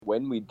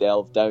when we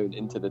delve down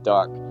into the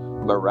dark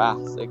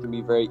morass, it can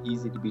be very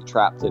easy to be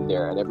trapped in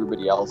there, and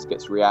everybody else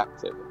gets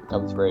reactive. It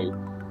becomes very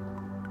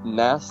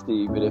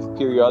nasty. But if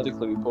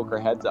periodically we poke our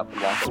heads up and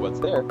laugh at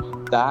what's there,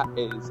 that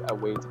is a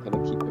way to kind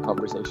of keep the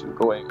conversation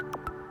going.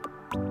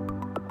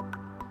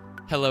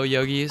 Hello,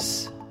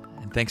 yogis,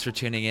 and thanks for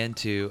tuning in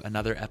to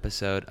another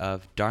episode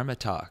of Dharma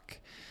Talk.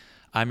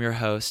 I'm your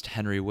host,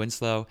 Henry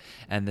Winslow,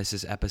 and this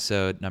is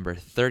episode number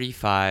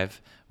 35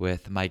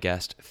 with my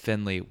guest,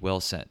 Finley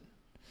Wilson.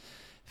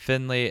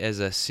 Finley is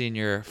a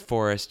senior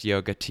forest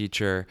yoga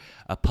teacher,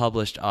 a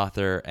published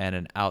author, and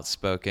an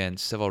outspoken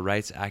civil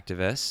rights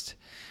activist.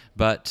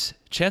 But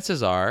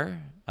chances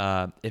are,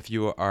 if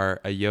you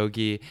are a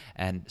yogi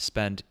and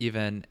spend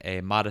even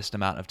a modest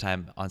amount of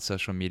time on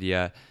social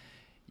media,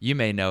 you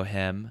may know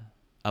him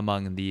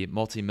among the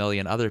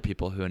multi-million other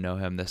people who know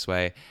him this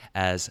way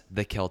as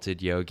the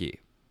Kilted Yogi.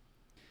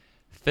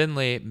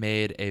 Finley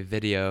made a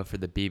video for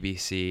the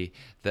BBC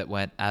that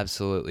went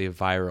absolutely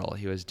viral.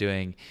 He was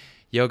doing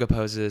yoga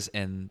poses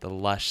in the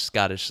lush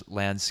Scottish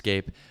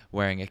landscape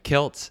wearing a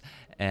kilt,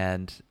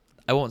 and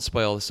I won't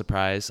spoil the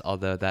surprise,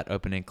 although that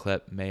opening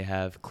clip may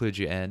have clued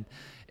you in.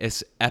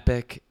 It's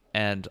epic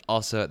and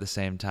also at the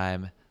same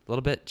time a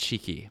little bit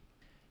cheeky.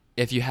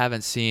 If you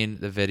haven't seen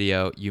the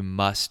video, you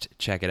must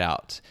check it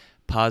out.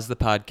 Pause the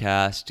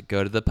podcast,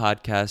 go to the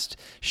podcast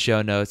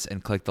show notes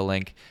and click the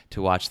link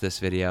to watch this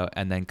video,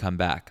 and then come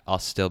back. I'll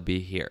still be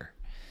here.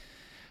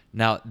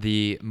 Now,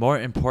 the more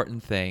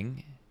important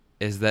thing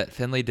is that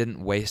Finley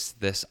didn't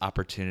waste this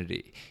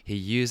opportunity. He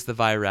used the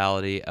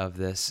virality of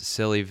this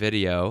silly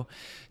video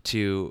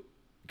to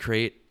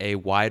create a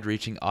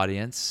wide-reaching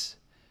audience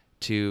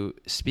to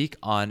speak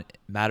on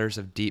matters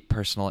of deep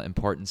personal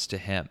importance to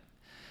him.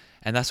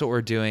 And that's what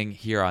we're doing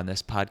here on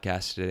this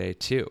podcast today,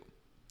 too.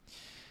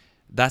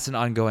 That's an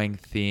ongoing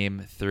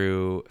theme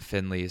through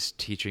Finley's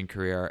teaching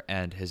career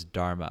and his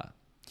Dharma.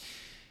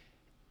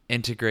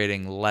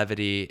 Integrating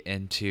levity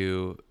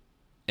into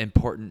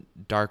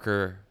important,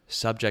 darker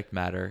subject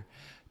matter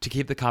to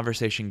keep the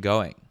conversation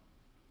going.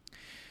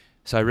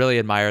 So I really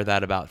admire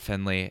that about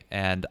Finley,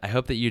 and I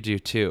hope that you do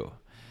too.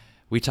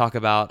 We talk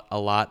about a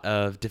lot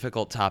of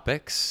difficult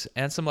topics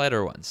and some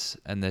lighter ones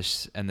in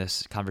this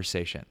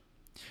conversation.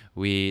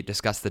 We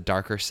discuss the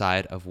darker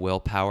side of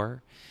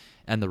willpower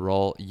and the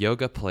role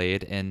yoga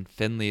played in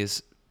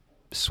Finley's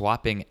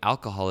swapping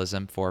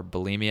alcoholism for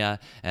bulimia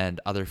and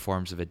other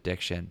forms of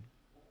addiction.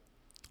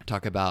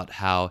 Talk about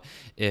how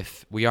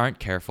if we aren't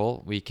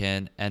careful, we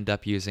can end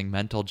up using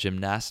mental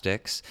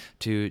gymnastics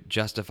to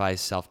justify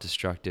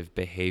self-destructive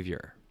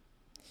behavior.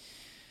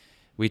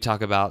 We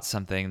talk about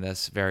something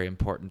that's very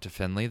important to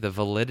Finley, the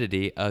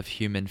validity of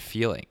human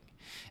feeling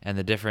and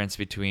the difference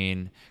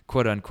between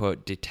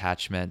quote-unquote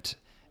detachment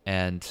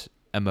and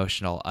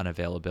emotional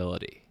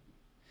unavailability.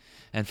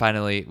 And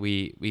finally,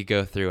 we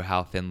go through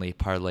how Finley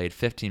parlayed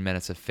 15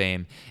 minutes of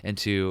fame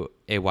into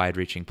a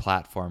wide-reaching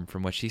platform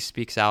from which he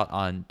speaks out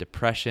on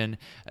depression,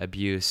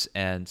 abuse,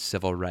 and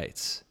civil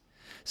rights.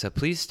 So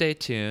please stay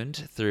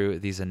tuned through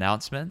these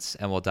announcements,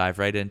 and we'll dive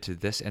right into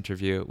this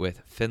interview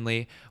with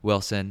Finley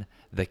Wilson,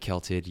 the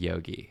Kilted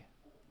Yogi.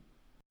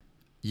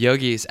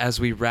 Yogis, as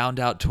we round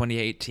out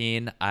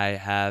 2018, I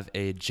have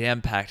a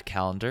jam-packed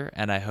calendar,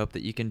 and I hope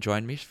that you can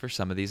join me for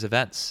some of these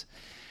events.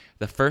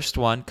 The first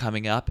one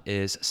coming up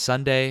is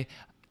Sunday,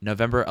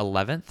 November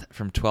 11th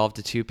from 12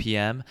 to 2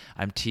 p.m.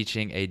 I'm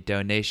teaching a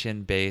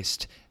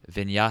donation-based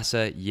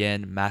Vinyasa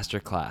Yin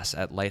masterclass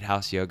at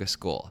Lighthouse Yoga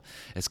School.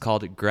 It's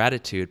called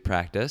Gratitude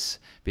Practice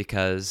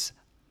because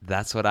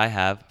that's what I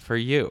have for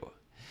you.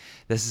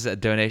 This is a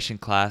donation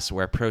class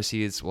where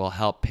proceeds will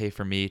help pay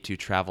for me to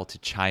travel to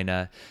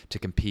China to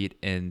compete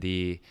in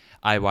the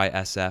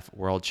IYSF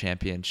World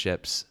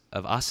Championships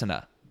of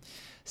Asana.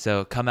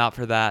 So come out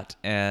for that,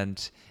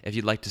 and if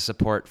you'd like to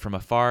support from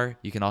afar,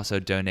 you can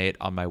also donate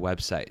on my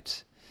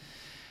website.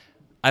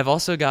 I've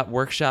also got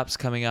workshops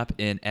coming up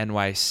in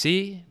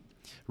NYC,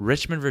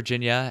 Richmond,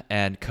 Virginia,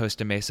 and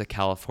Costa Mesa,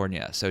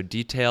 California. So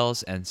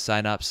details and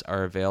signups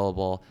are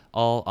available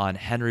all on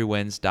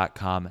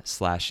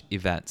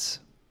henrywins.com/events.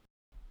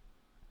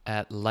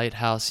 At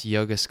Lighthouse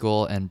Yoga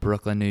School in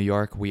Brooklyn, New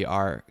York, we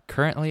are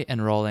currently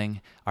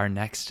enrolling our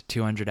next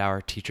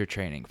 200-hour teacher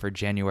training for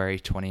January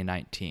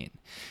 2019.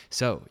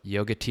 So,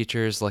 yoga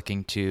teachers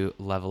looking to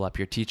level up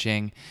your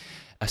teaching,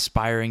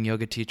 aspiring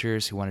yoga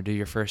teachers who want to do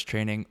your first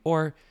training,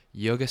 or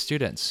yoga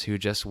students who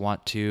just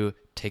want to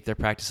take their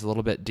practice a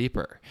little bit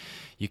deeper.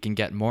 You can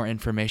get more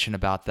information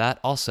about that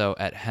also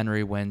at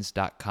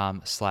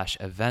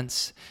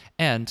henrywins.com/events.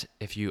 And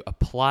if you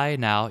apply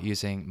now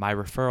using my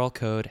referral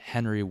code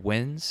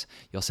HenryWins,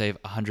 you'll save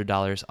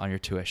 $100 on your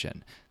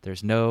tuition.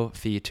 There's no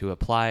fee to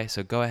apply,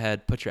 so go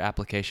ahead, put your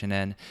application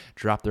in,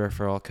 drop the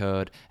referral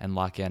code, and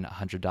lock in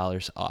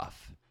 $100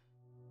 off.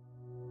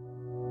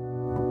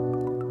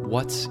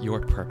 What's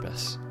your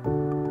purpose?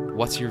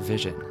 What's your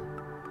vision?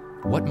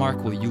 What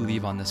mark will you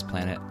leave on this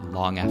planet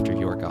long after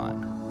you're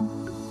gone?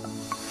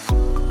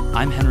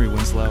 I'm Henry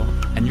Winslow,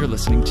 and you're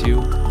listening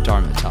to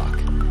Dharma Talk,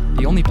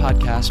 the only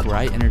podcast where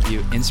I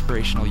interview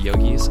inspirational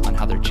yogis on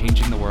how they're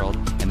changing the world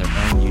in their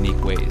own unique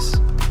ways.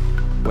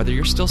 Whether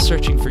you're still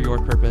searching for your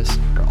purpose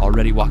or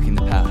already walking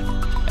the path,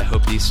 I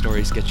hope these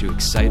stories get you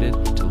excited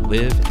to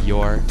live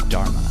your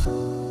Dharma.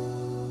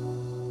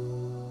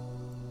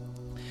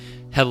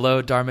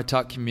 Hello, Dharma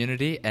Talk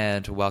community,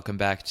 and welcome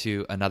back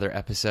to another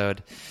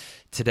episode.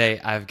 Today,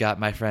 I've got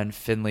my friend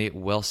Finley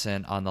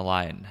Wilson on the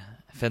line.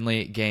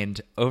 Finley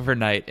gained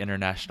overnight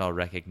international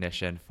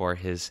recognition for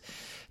his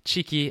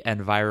cheeky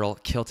and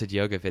viral kilted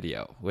yoga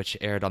video, which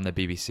aired on the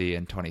BBC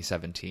in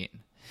 2017.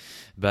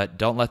 But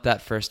don't let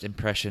that first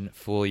impression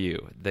fool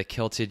you. The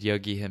kilted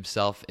yogi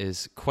himself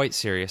is quite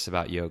serious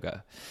about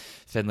yoga.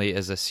 Finley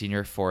is a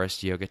senior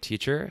forest yoga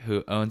teacher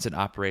who owns and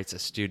operates a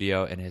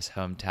studio in his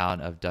hometown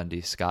of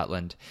Dundee,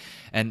 Scotland.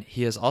 And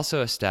he has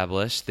also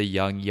established the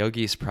Young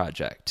Yogis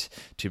Project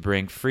to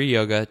bring free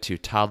yoga to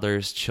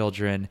toddlers,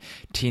 children,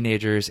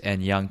 teenagers,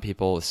 and young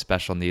people with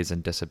special needs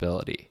and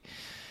disability.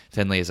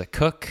 Finley is a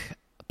cook,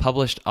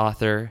 published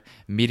author,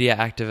 media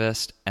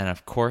activist, and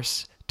of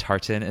course,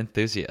 tartan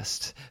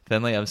enthusiast.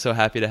 Finley, I'm so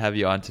happy to have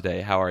you on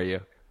today. How are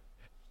you?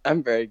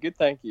 I'm very good,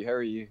 thank you. How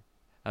are you?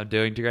 I'm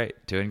doing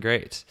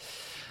great.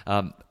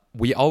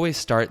 We always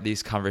start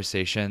these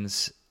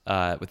conversations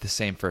with the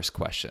same first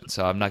question.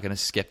 So I'm not going to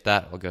skip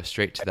that. We'll go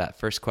straight to that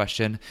first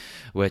question,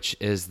 which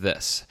is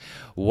this.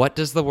 What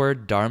does the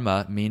word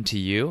Dharma mean to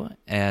you?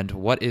 And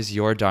what is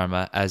your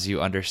Dharma as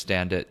you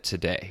understand it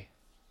today?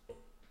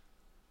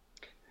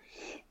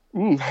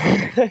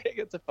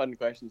 It's a fun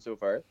question so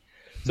far.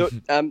 So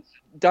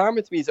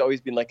Dharma to me has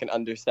always been like an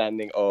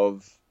understanding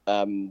of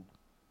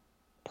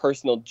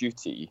personal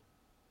duty.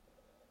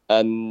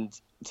 And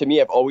to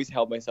me, I've always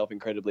held myself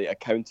incredibly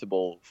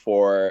accountable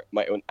for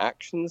my own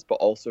actions, but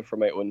also for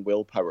my own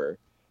willpower.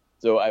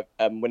 So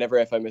whenever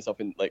I find myself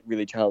in like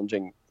really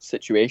challenging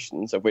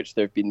situations, of which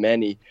there have been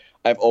many,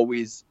 I've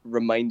always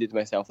reminded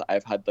myself that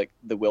I've had like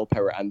the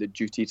willpower and the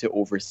duty to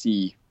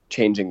oversee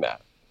changing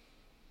that.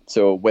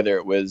 So whether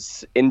it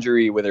was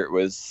injury, whether it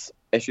was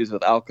issues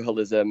with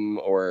alcoholism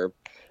or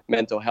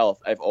mental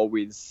health, I've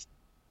always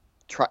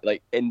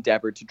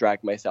endeavored to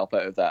drag myself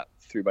out of that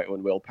through my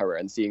own willpower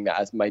and seeing that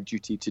as my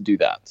duty to do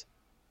that,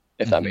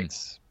 if that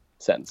makes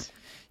sense.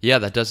 Yeah,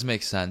 that does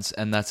make sense.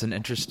 And that's an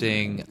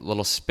interesting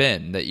little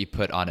spin that you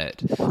put on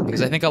it.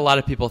 Because I think a lot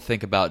of people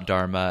think about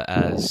Dharma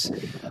as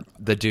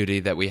the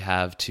duty that we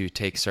have to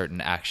take certain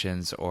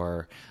actions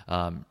or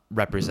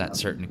represent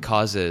certain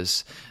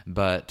causes.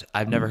 But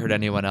I've never heard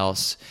anyone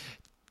else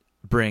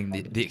bring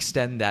the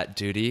extend that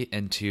duty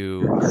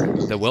into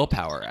the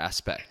willpower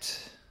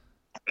aspect.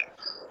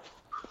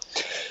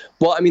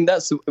 Well, I mean,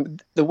 that's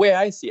the way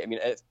I see it. I mean,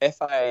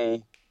 if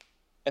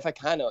I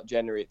cannot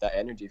generate that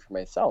energy for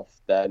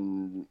myself,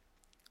 then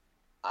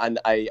and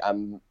I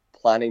am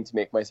planning to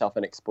make myself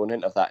an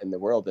exponent of that in the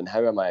world, and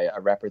how am I a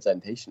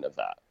representation of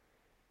that?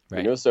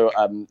 Right. You know, so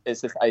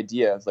it's this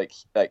idea of like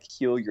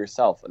heal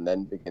yourself and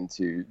then begin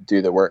to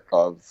do the work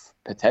of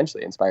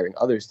potentially inspiring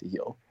others to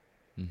heal.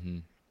 Mm-hmm.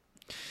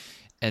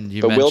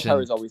 And but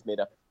willpower is always made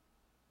up.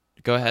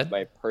 Go ahead. Of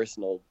my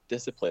personal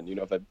discipline, you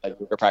know, of a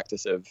yoga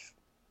practice of,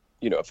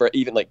 you know, for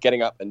even like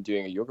getting up and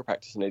doing a yoga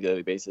practice on a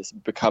daily basis,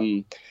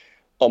 become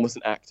almost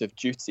an act of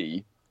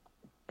duty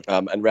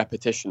and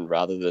repetition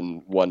rather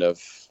than one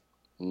of,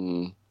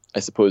 I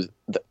suppose,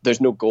 there's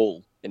no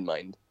goal in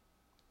mind.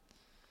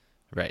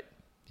 Right.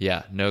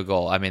 Yeah, no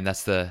goal. I mean,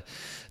 that's the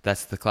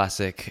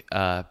classic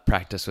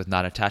practice with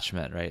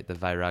non-attachment, right? The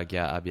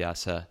Vairagya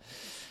Abhyasa,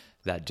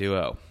 that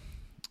duo.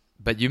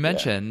 But you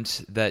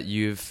mentioned that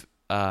you've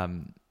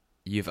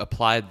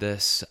applied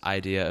this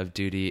idea of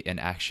duty and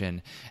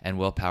action and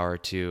willpower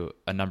to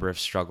a number of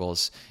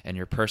struggles in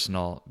your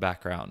personal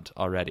background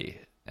already.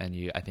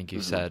 And I think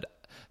you said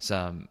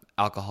some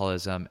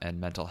alcoholism and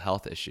mental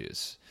health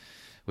issues.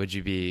 Would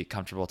you be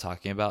comfortable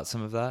talking about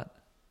some of that?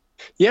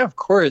 Yeah, of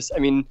course. I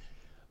mean,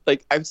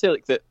 like I would say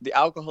like the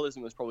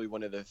alcoholism was probably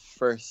one of the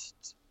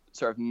first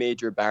sort of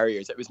major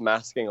barriers. It was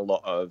masking a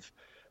lot of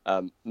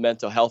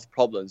mental health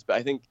problems. But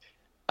I think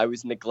I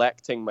was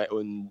neglecting my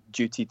own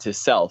duty to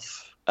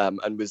self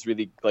and was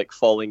really like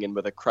falling in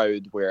with a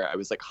crowd where I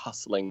was like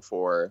hustling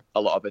for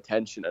a lot of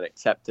attention and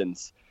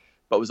acceptance,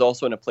 but was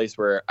also in a place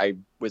where I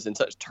was in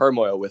such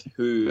turmoil with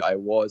who I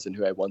was and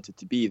who I wanted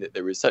to be that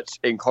there was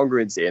such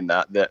incongruency in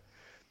that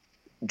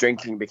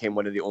drinking became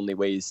one of the only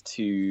ways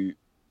to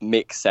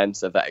make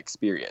sense of that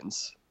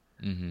experience.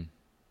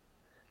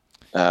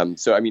 Mm-hmm.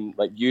 So, I mean,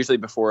 like usually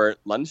before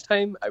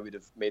lunchtime, I would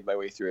have made my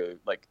way through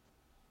like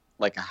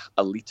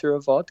a liter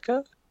of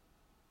vodka.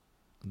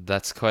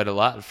 That's quite a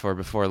lot for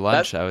before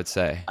lunch, I would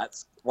say.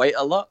 That's quite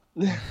a lot.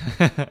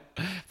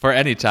 For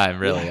any time,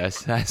 really, I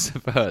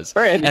suppose.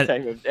 For any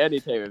time of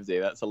day,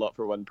 that's a lot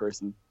for one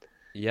person.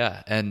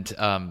 Yeah, and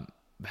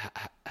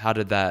how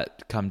did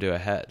that come to a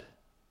head?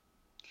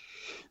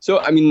 So,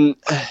 I mean,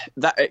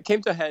 that it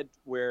came to a head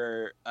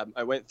where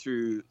I went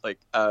through like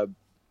a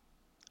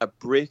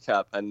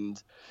breakup,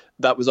 and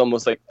that was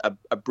almost like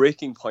a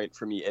breaking point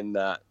for me in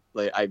that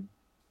like I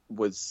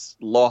was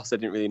lost. I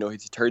didn't really know who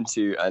to turn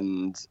to,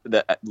 and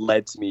that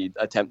led to me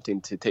attempting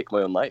to take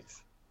my own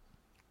life.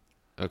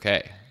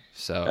 Okay.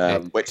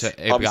 So which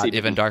it obviously got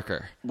even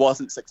darker.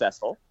 wasn't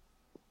successful.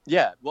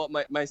 Yeah, well,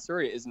 my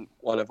story isn't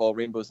one of all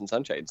rainbows and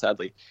sunshine,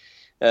 sadly.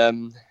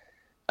 And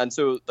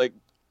so, like,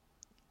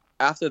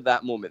 after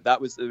that moment, there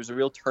was a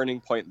real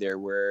turning point there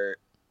where,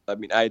 I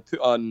mean, I had put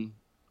on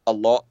a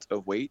lot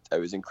of weight. I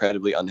was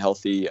incredibly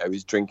unhealthy. I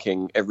was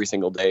drinking every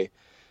single day,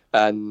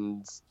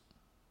 and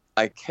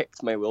I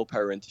kicked my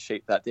willpower into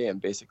shape that day and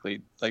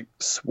basically, like,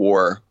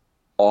 swore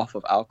off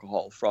of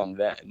alcohol from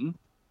then,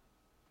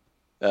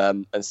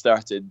 and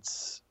started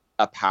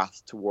a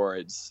path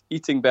towards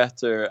eating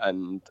better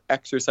and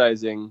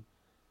exercising.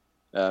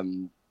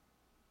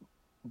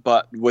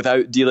 But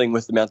without dealing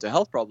with the mental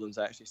health problems,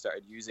 I actually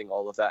started using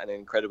all of that in an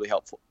incredibly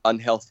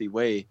unhealthy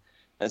way,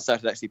 and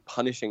started actually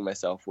punishing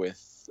myself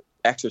with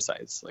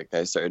exercise. Like,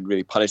 I started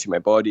really punishing my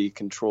body,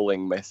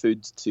 controlling my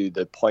food to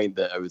the point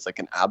that I was like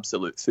an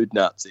absolute food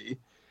Nazi.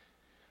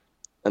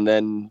 And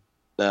then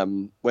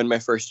when my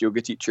first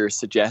yoga teacher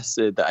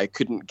suggested that I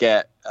couldn't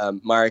get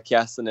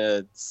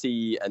Maracasana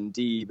C and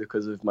D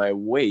because of my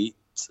weight,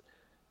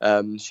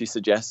 she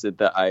suggested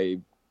that I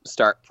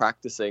start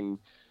practicing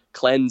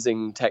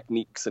cleansing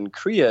techniques and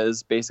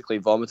kriyas, basically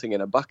vomiting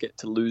in a bucket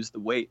to lose the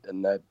weight.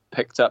 And I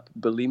picked up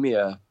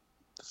bulimia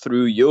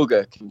through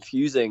yoga,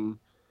 confusing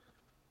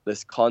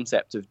this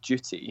concept of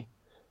duty,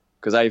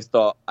 because I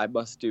thought I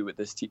must do what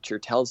this teacher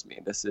tells me.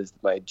 This is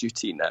my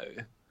duty now.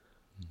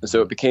 And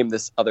so it became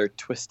this other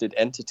twisted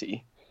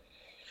entity.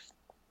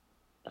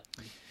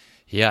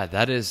 Yeah,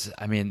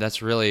 I mean,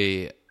 that's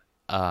really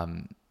a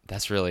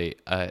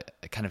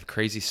kind of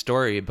crazy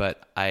story,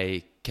 but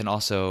I can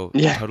also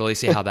totally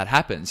see how that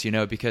happens,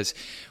 because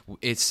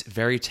it's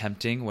very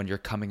tempting when you're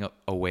coming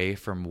away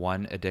from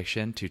one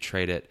addiction to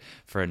trade it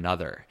for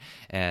another.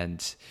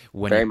 And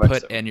when you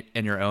put in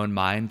your own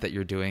mind that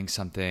you're doing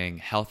something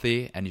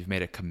healthy and you've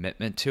made a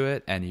commitment to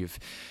it and you've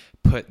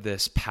put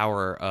this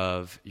power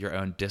of your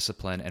own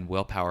discipline and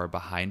willpower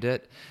behind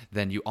it,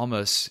 then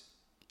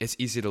it's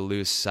easy to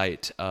lose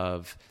sight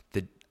of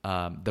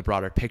the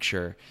broader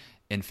picture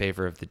in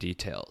favor of the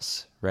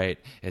details, right?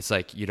 It's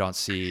like you don't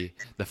see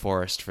the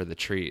forest for the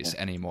trees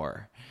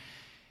anymore.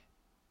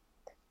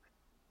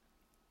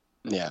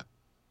 Yeah.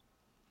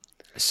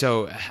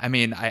 So, I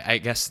mean, I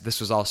guess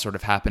this was all sort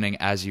of happening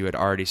as you had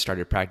already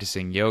started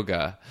practicing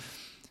yoga.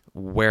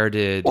 How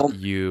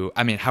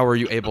were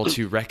you able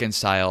to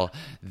reconcile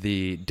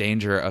the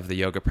danger of the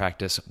yoga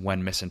practice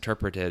when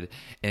misinterpreted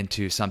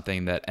into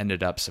something that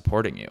ended up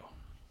supporting you?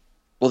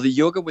 Well, the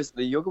yoga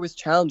was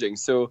challenging.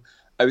 So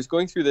I was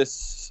going through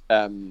this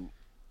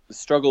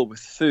struggle with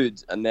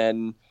food, and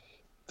then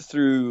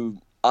through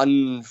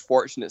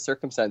unfortunate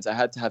circumstance, I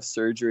had to have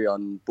surgery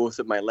on both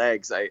of my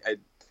legs. I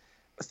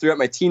throughout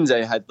my teens,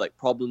 I had like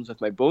problems with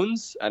my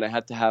bones, and I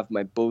had to have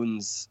my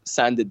bones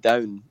sanded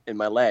down in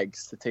my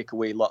legs to take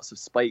away lots of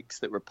spikes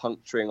that were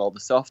puncturing all the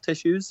soft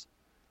tissues.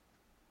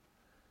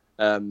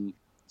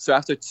 So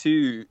after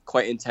 2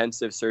 quite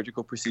intensive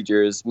surgical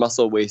procedures,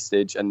 muscle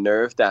wastage and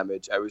nerve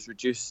damage, I was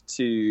reduced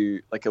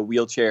to like a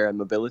wheelchair and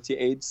mobility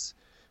aids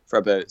for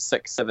about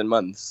 6-7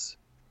 months.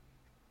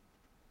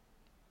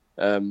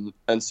 And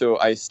so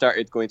I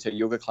started going to a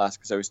yoga class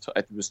because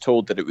I was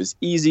told that it was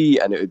easy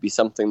and it would be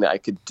something that I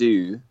could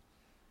do.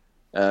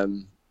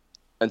 And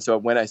so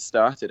when I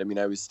started, I mean,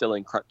 I was still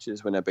in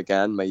crutches when I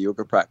began my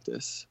yoga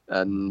practice,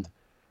 and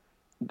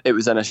it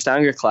was an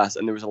Ashtanga class,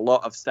 and there was a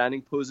lot of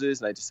standing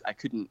poses, and I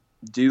couldn't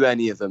do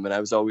any of them, and I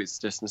was always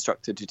just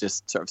instructed to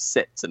just sort of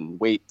sit and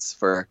wait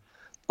for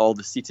all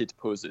the seated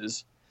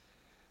poses.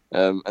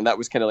 And that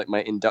was kind of like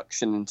my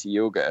induction into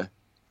yoga.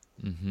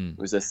 Mm-hmm. It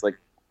was this like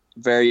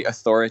very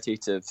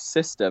authoritative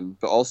system,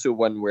 but also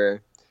one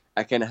where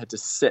I kind of had to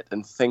sit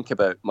and think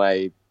about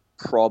my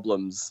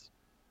problems,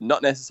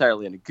 not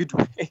necessarily in a good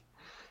way,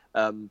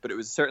 but it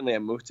was certainly a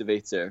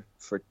motivator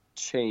for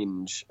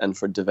change and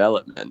for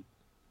development.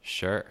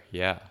 Sure,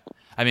 yeah.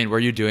 I mean, were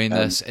you doing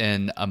this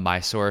in a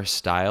Mysore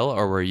style,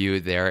 or were you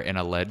there in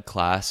a lead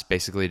class,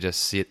 basically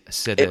just seated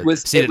on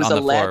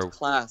the floor?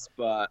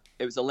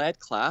 It was a lead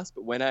class,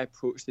 but when I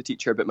approached the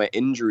teacher about my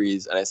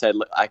injuries and I said,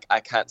 look, I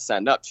can't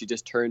stand up, she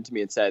just turned to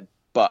me and said,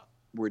 but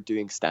we're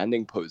doing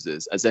standing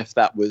poses, as if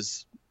that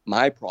was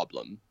my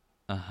problem,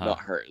 not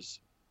hers.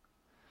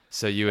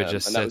 So you would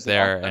just sit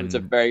there and... It was a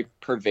very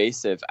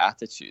pervasive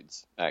attitude,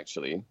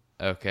 actually.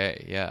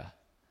 Okay, yeah.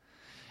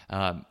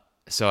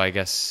 So I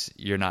guess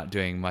you're not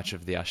doing much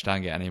of the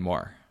Ashtanga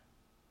anymore.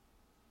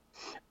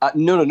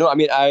 No. I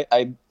mean,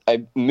 I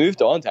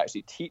moved on to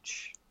actually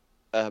teach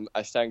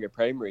Ashtanga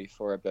primary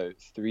for about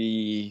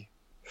 3-4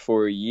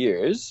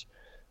 years.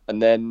 And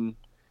then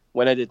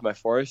when I did my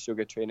forest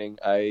yoga training,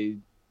 as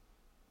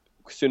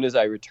soon as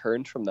I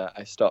returned from that,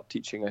 I stopped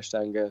teaching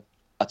Ashtanga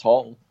at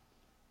all.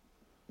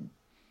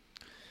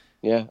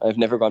 Yeah, I've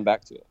never gone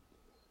back to it.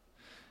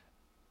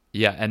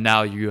 Yeah, and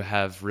now you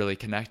have really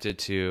connected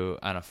to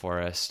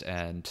Anaforest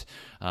and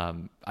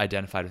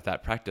identified with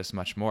that practice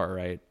much more,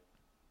 right?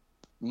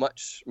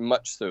 Much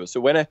so.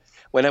 So when I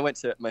went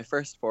to my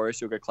first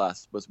forest yoga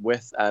class was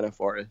with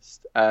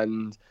Anaforest,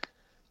 and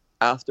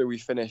after we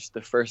finished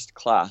the first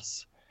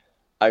class,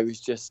 I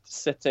was just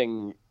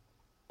sitting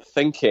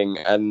thinking,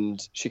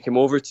 and she came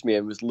over to me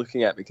and was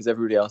looking at me because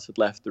everybody else had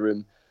left the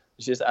room.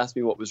 She just asked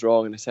me what was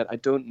wrong, and I said, I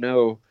don't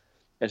know.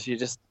 And she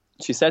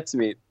said to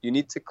me, you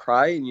need to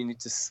cry and you need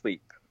to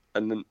sleep.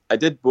 And then I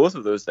did both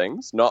of those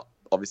things, not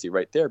obviously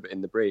right there, but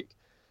in the break.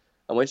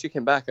 And when she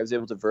came back, I was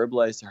able to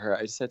verbalize to her.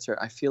 I said to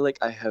her, I feel like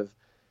I have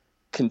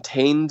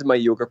contained my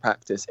yoga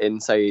practice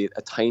inside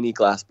a tiny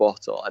glass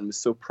bottle and was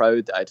so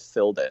proud that I'd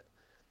filled it,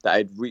 that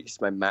I'd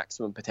reached my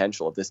maximum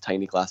potential of this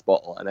tiny glass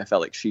bottle. And I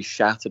felt like she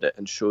shattered it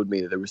and showed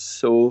me that there was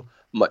so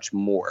much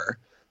more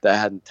that I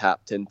hadn't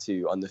tapped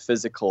into on the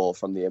physical,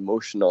 from the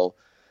emotional,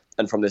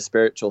 and from the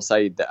spiritual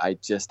side that I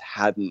just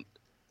hadn't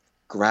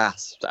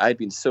grasped. I'd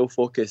been so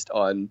focused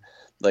on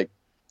like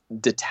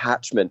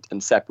detachment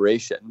and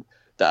separation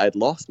that I'd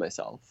lost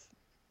myself.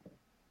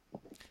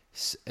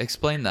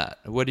 Explain that.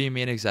 What do you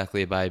mean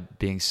exactly by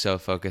being so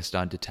focused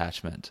on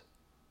detachment?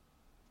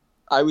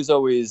 We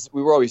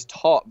were always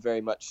taught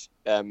very much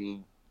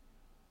in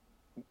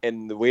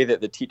the way that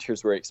the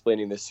teachers were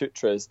explaining the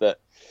sutras, that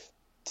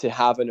to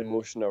have an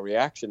emotional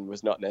reaction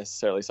was not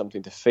necessarily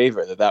something to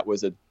favor, that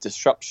was a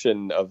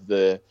disruption of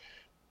the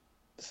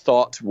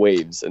thought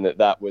waves, and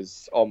that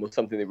was almost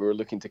something that we were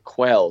looking to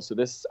quell. So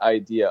this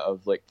idea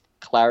of like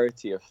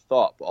clarity of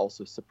thought, but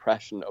also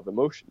suppression of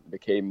emotion,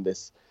 became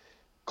this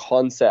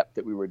concept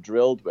that we were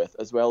drilled with,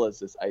 as well as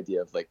this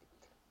idea of like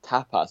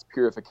tapas,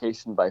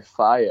 purification by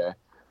fire,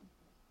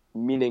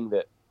 meaning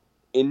that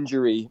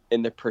injury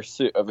in the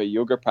pursuit of a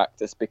yoga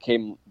practice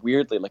became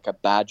weirdly like a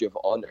badge of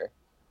honor.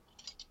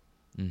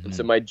 Mm-hmm. And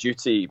so my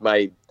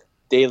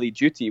daily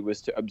duty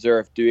was to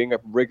observe doing a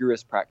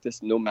rigorous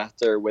practice, no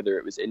matter whether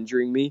it was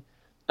injuring me,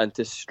 and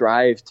to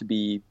strive to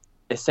be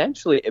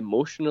essentially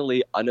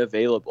emotionally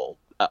unavailable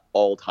at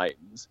all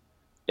times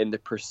in the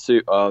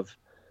pursuit of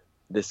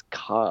this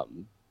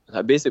calm.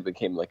 I basically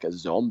became like a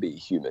zombie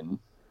human.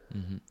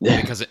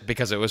 Mm-hmm.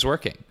 Because it was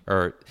working,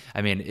 or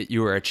I mean,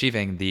 you were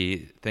achieving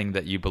the thing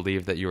that you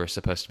believed that you were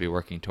supposed to be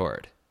working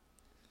toward.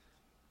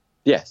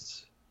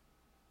 Yes.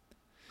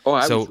 Oh,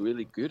 I was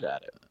really good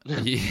at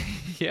it.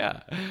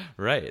 Yeah,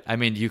 right. I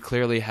mean, you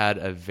clearly had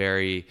a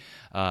very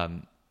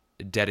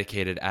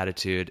dedicated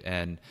attitude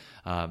and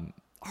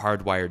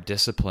hardwired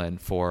discipline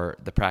for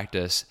the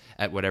practice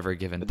at whatever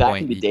given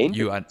point,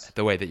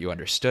 the way that you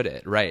understood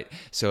it, right?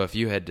 So if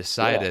you had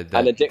decided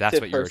that that's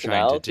what you were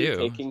trying to do,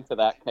 taking to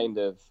that kind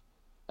of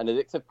an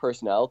addictive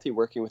personality,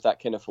 working with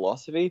that kind of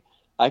philosophy,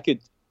 I could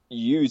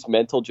use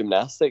mental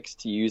gymnastics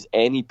to use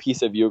any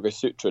piece of Yoga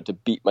Sutra to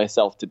beat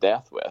myself to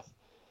death with.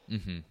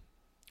 Mm-hmm.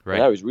 Right.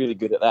 And I was really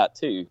good at that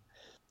too.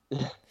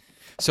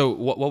 So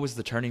what was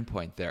the turning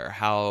point there?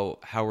 How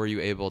were you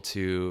able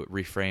to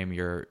reframe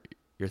your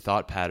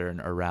thought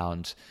pattern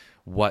around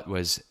what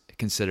was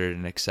considered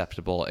an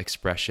acceptable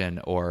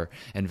expression or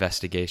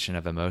investigation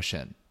of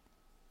emotion?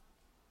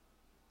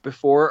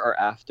 Before or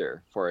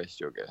after forest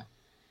yoga?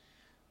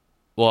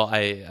 Well,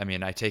 I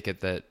mean, I take it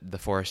that the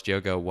forest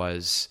yoga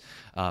was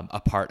a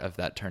part of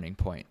that turning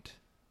point.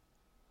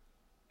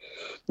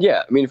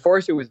 Yeah, I mean,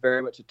 forest yoga was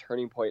very much a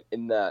turning point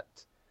in that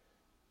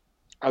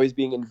I was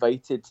being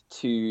invited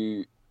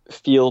to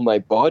feel my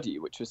body,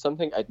 which was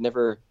something I'd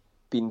never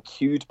been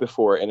cued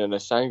before in an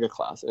Ashtanga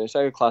class. In an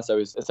Ashtanga class, I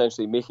was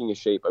essentially making a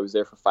shape. I was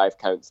there for 5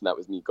 counts, and that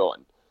was me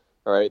gone.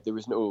 All right, there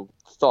was no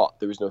thought,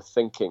 there was no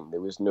thinking, there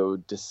was no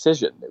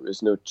decision, there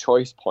was no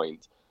choice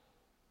point.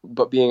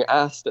 But being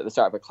asked at the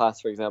start of a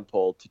class, for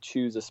example, to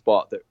choose a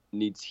spot that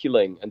needs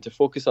healing and to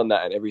focus on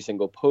that in every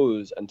single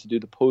pose, and to do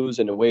the pose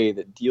in a way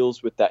that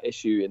deals with that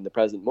issue in the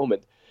present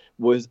moment,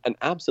 was an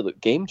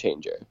absolute game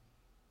changer.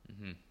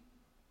 Mm-hmm.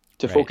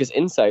 To focus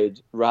inside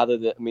rather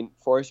than, I mean,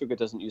 forest yoga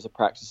doesn't use a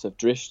practice of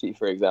drishti,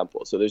 for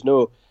example. So there's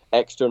no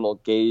external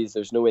gaze,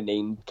 there's no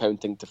inane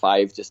counting to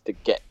 5 just to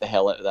get the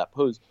hell out of that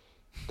pose.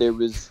 There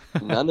was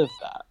none of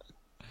that.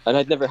 And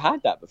I'd never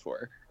had that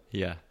before.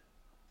 Yeah.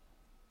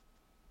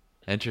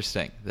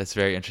 Interesting. That's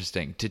very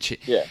interesting.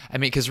 Yeah. I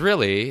mean, because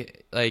really,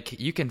 like,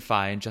 you can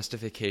find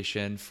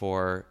justification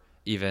for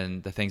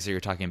even the things that you're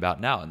talking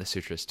about now in the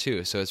sutras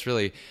too. So it's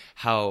really,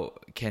 how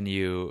can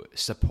you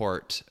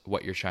support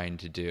what you're trying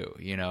to do?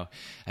 You know,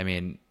 I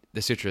mean,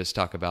 the sutras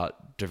talk about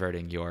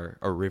reverting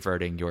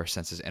your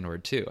senses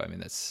inward too. I mean,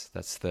 that's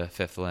the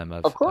 5th limb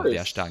of the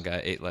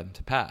Ashtanga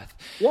 8-limbed path.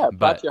 Yeah,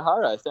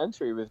 pratyahara,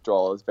 sensory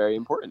withdrawal, is very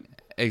important.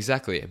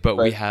 Exactly, but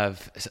we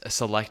have a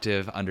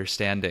selective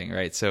understanding,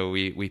 right? So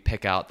we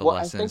pick out the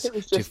lessons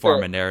to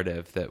form a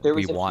narrative that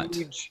we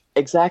want.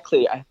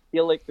 Exactly. I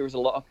feel like there was a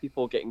lot of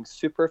people getting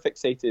super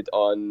fixated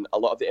on a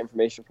lot of the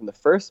information from the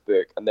first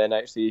book, and then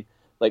actually,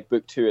 like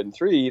book 2 and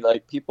 3,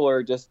 like people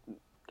are just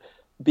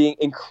being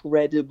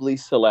incredibly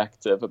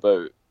selective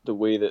about the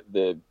way that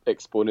the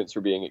exponents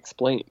are being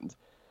explained.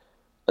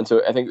 And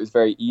so I think it was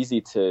very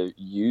easy to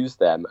use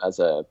them as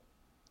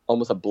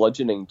almost a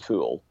bludgeoning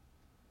tool.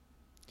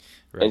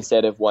 Right.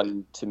 Instead of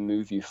one to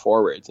move you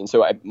forwards. And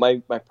so my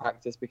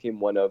practice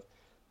became one of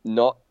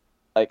not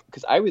like,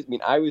 because I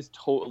was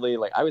totally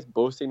like, I was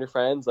boasting to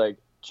friends like,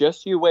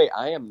 just you wait,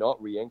 I am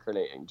not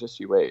reincarnating, just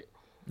you wait.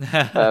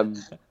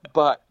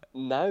 But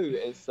now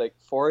it's like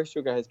forest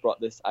yoga has brought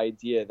this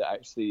idea that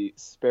actually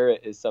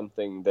spirit is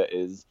something that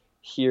is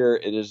here,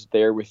 it is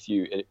there with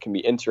you, it can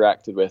be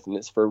interacted with, and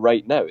it's for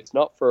right now. It's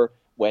not for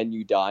when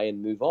you die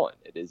and move on.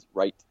 It is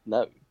right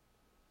now.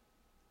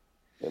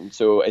 And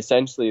so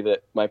essentially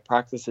that my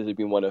practices have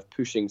been one of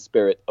pushing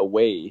spirit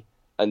away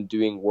and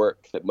doing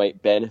work that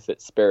might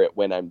benefit spirit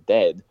when I'm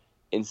dead,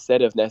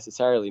 instead of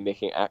necessarily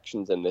making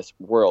actions in this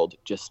world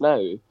just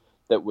now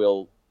that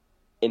will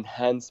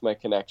enhance my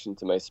connection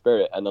to my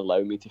spirit and allow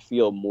me to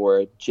feel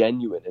more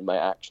genuine in my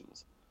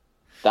actions.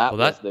 That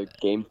was the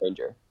game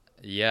changer.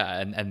 Yeah,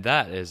 and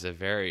that is a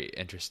very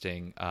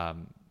interesting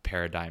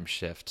paradigm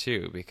shift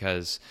too,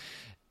 because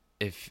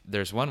if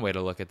there's one way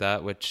to look at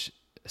that, which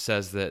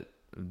says that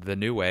the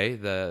new way,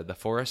 the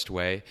forest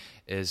way,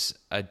 is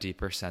a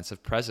deeper sense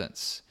of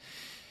presence.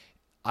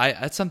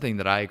 That's something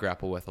that I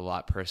grapple with a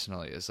lot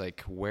personally, is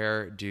like,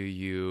 where do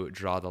you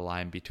draw the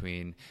line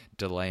between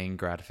delaying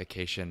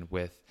gratification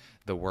with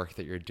the work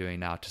that you're doing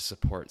now to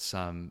support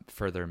some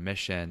further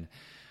mission,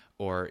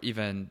 or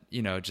even,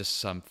 just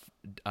some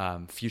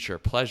future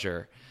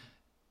pleasure,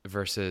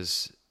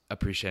 versus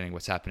appreciating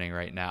what's happening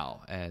right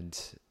now. And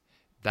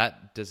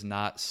that does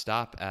not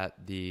stop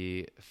at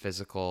the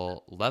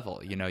physical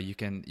level. You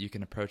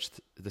can approach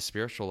the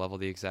spiritual level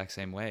the exact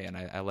same way. And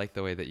I like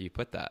the way that you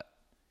put that.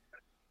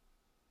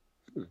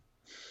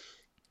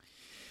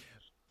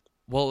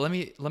 Well, let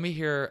me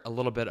hear a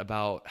little bit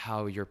about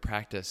how your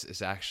practice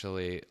is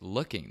actually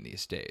looking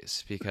these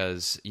days,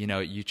 because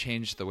you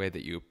changed the way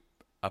that you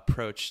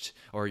approached,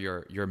 or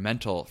your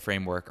mental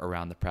framework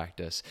around the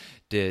practice.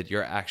 Did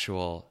your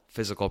actual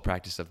physical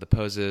practice of the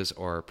poses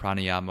or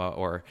pranayama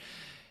or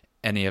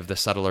any of the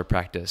subtler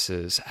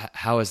practices,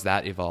 how has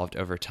that evolved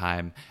over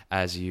time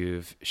as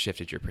you've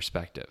shifted your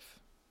perspective?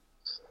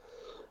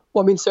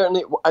 Well, I mean,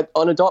 certainly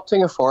on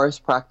adopting a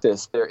forest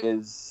practice,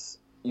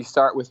 you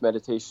start with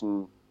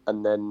meditation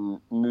and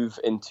then move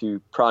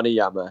into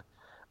pranayama.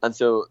 And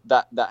so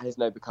that has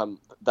now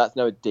that's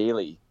now a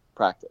daily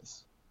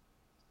practice.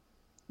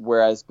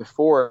 Whereas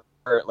before,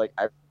 like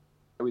I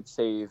would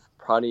save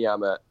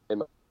pranayama in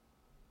my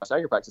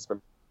Ashtanga practice for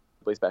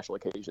really special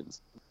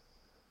occasions.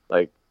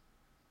 Like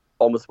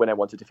almost when I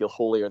wanted to feel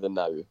holier than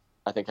now,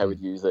 I think I would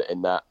use it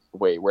in that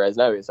way. Whereas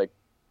now it's like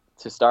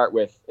to start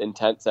with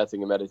intent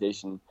setting and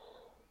meditation,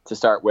 to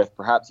start with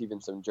perhaps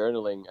even some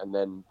journaling, and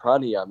then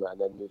pranayama, and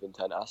then move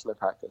into an asana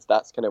practice.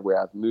 That's kind of where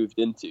I've moved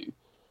into.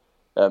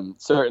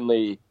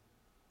 Certainly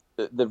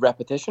the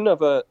repetition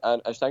of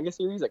an Ashtanga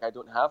series, like I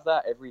don't have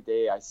that every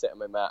day. I sit on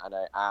my mat and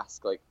I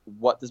ask, like,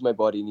 what does my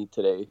body need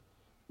today?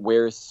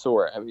 Where is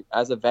sore? I mean,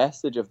 as a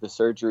vestige of the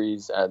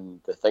surgeries and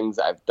the things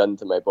that I've done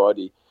to my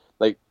body,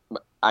 like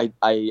I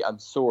am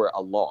sore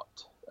a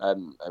lot.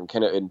 I'm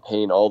kind of in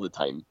pain all the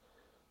time.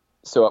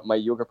 So my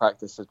yoga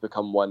practice has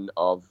become one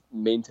of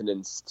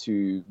maintenance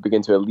to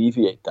begin to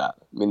alleviate that.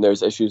 I mean,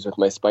 there's issues with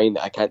my spine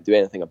that I can't do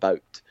anything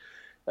about,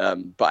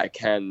 but I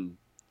can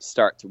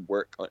start to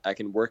work on. I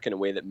can work in a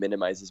way that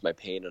minimizes my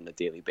pain on a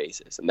daily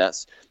basis, and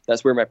that's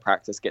where my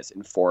practice gets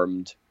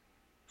informed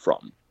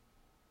from.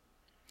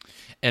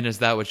 And is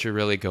that what you're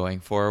really going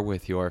for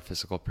with your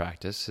physical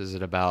practice? Is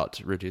it about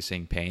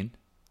reducing pain?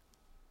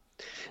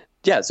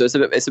 Yeah, so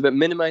it's about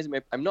minimizing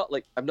my. I'm not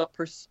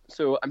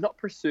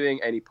pursuing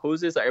any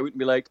poses. I wouldn't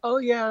be like, oh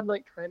yeah, I'm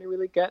like trying to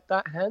really get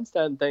that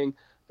handstand thing.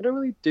 I don't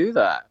really do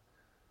that.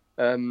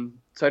 So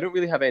I don't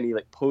really have any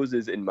like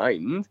poses in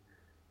mind.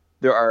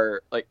 There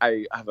are like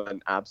I have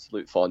an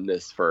absolute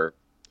fondness for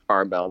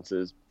arm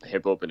balances,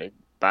 hip opening,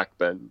 back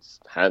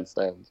bends,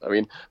 handstands. I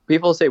mean,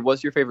 people say,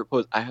 "What's your favorite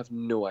pose?" I have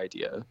no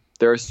idea.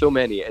 There are so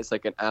many. It's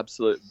like an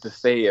absolute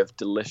buffet of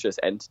delicious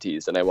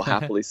entities, and I will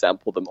happily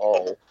sample them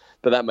all.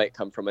 But that might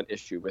come from an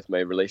issue with my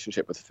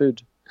relationship with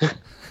food.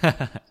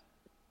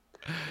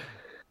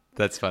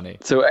 That's funny.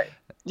 So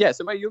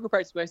my yoga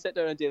practice, when I sit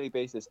down on a daily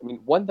basis, I mean,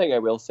 one thing I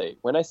will say,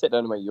 when I sit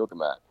down on my yoga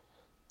mat,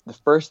 the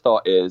first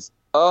thought is,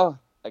 oh,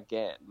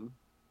 again.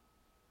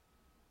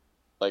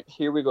 Like,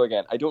 here we go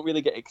again. I don't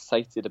really get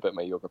excited about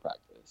my yoga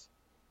practice.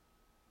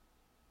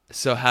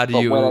 So how do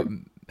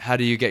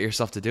you get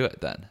yourself to do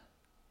it then?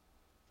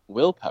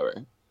 Willpower.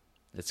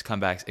 It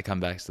comes back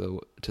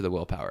to the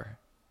willpower.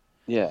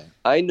 Yeah.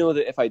 I know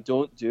that if I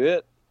don't do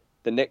it,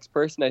 the next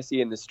person I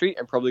see in the street,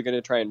 I'm probably going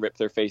to try and rip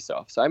their face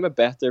off. So I'm a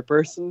better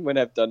person when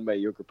I've done my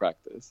yoga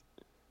practice.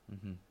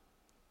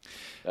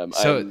 Mm-hmm.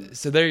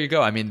 So there you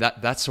go. I mean,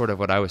 that's sort of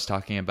what I was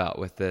talking about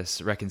with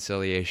this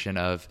reconciliation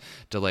of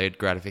delayed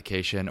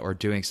gratification or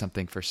doing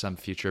something for some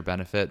future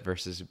benefit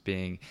versus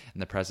being in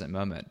the present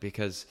moment.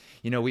 Because,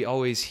 we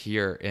always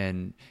hear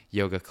in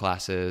yoga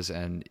classes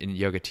and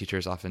yoga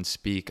teachers often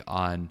speak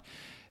on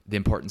the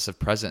importance of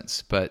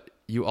presence, but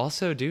you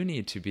also do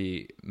need to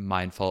be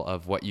mindful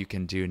of what you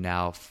can do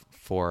now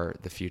for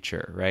the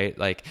future, right?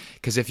 Like,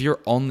 because if you're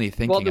only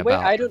thinking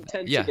about... I don't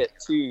tend to get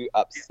too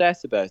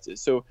obsessed about it.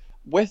 So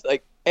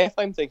if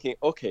I'm thinking,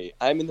 okay,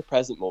 I'm in the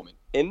present moment.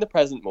 In the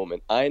present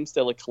moment, I am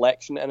still a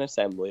collection and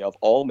assembly of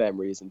all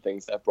memories and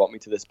things that have brought me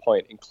to this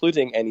point,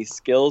 including any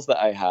skills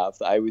that I have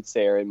that I would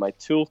say are in my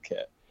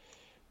toolkit.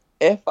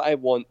 if I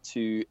want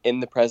to,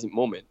 in the present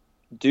moment,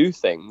 do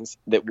things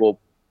that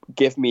will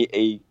give me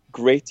a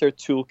greater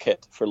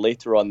toolkit for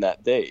later on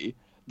that day,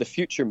 the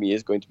future me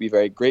is going to be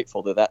very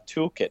grateful that that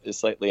toolkit is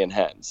slightly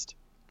enhanced.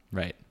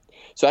 Right.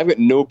 So I've got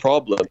no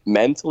problem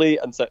mentally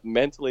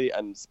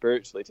and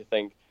spiritually to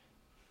think,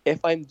 if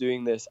I'm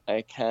doing this,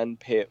 I can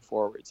pay it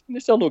forwards. And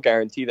there's still no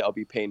guarantee that I'll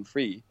be pain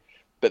free,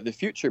 but the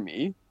future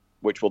me,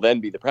 which will then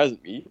be the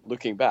present me,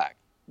 looking back,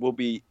 will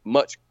be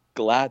much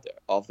gladder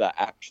of that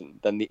action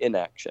than the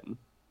inaction.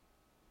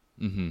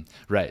 Mm-hmm.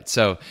 Right.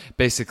 So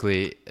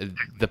basically,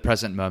 the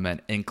present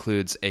moment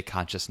includes a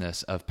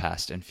consciousness of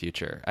past and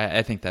future.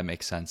 I think that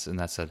makes sense, and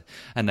that's a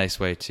nice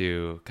way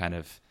to kind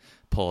of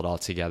pull it all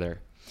together.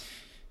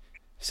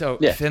 So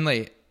yeah.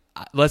 Finley,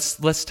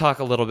 let's talk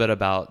a little bit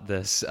about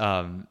this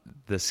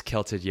this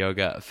kilted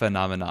yoga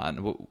phenomenon.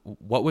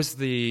 What was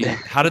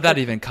how did that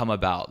even come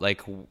about?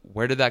 Like,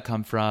 where did that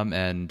come from,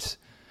 and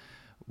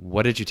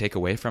what did you take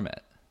away from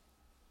it?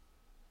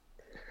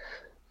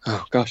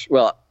 Oh gosh,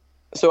 well,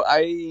 so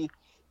I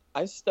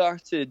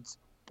started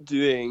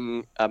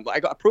doing. I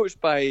got approached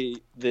by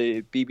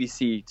the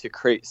BBC to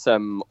create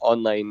some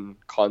online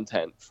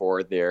content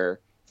for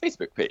their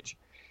Facebook page,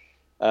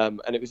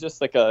 and it was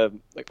just like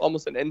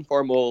almost an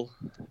informal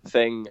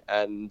thing.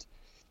 And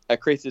I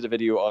created a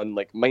video on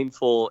like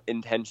mindful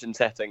intention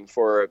setting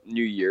for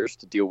New Year's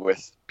to deal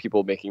with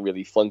people making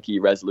really flunky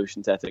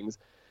resolution settings.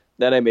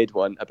 Then I made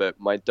one about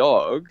my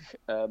dog,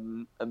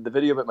 and the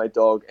video about my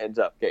dog ends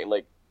up getting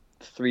like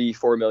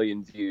 3-4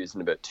 million views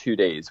in about 2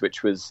 days,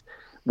 which was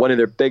one of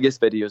their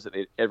biggest videos that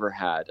they'd ever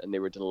had, and they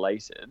were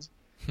delighted.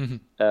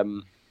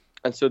 And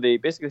so they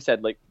basically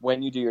said, like,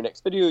 when you do your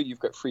next video, you've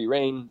got free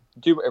reign,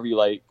 do whatever you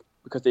like,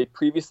 because they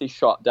previously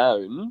shot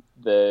down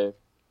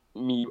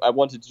I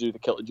wanted to do the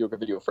kilted yoga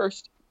video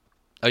first.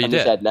 Oh, you and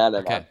did? They said, nah,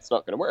 it's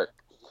not going to work.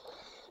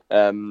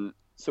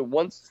 So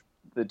once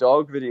the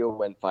dog video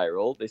went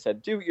viral, they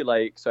said, do what you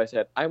like. So I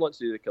said, I want to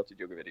do the kilted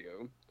yoga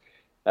video.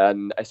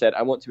 And I said,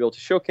 I want to be able to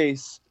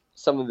showcase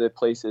some of the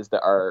places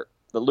that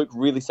look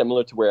really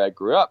similar to where I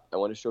grew up. I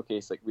want to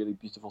showcase like really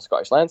beautiful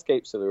Scottish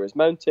landscapes. So there was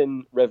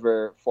mountain,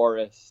 river,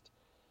 forest,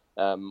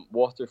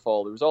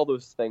 waterfall. There was all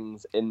those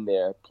things in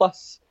there,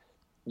 plus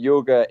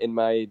yoga in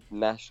my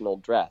national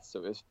dress.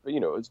 So it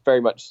was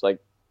very much like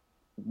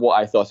what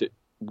I thought it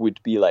would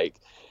be like.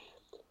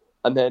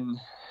 And then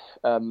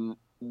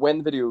when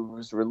the video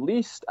was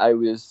released, I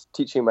was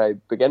teaching my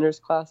beginners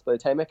class. By the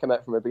time I came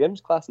out from my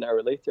beginners class, an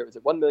hour later, it was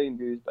at 1 million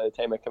views. By the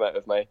time I came out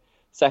of my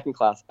second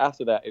class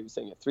after that, it was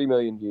sitting at 3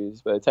 million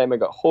views. By the time I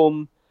got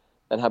home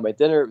and had my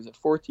dinner, it was at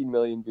 14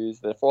 million views.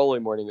 Then the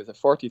following morning, it was at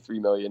 43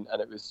 million,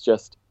 and it was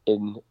just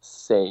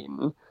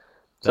insane.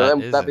 So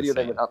that video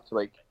then went up to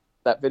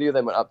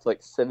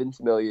like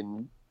 70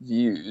 million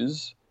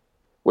views,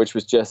 which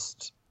was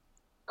just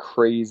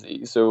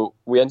crazy. So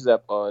we ended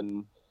up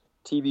on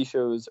TV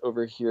shows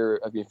over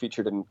here. I've been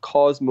featured in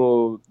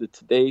Cosmo, The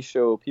Today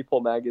Show, People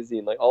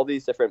Magazine, like all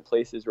these different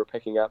places were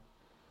picking up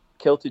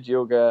kilted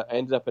yoga. I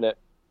ended up in it.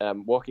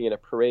 Walking in a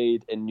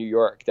parade in New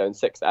York down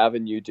 6th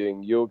Avenue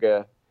doing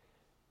yoga.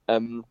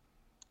 I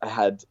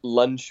had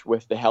lunch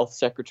with the Health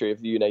Secretary of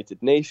the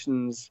United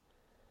Nations.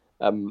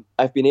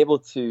 I've been able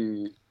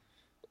to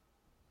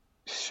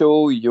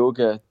show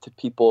yoga to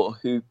people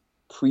who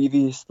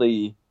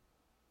previously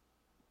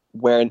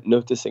weren't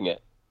noticing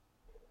it.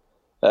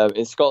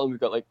 In Scotland, we've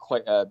got like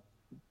quite a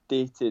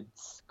dated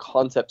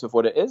concept of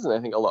what it is, and I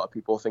think a lot of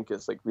people think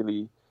it's like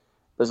really...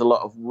 There's a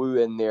lot of woo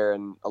in there,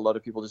 and a lot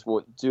of people just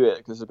won't do it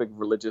because there's a big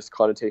religious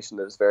connotation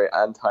that is very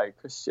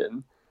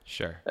anti-Christian.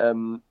 Sure.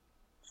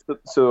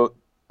 So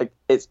like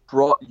it's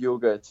brought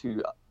yoga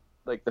to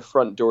like the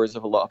front doors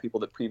of a lot of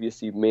people that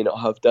previously may not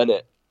have done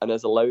it, and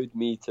has allowed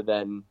me to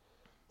then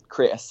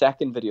create a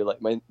second video.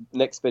 Like my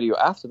next video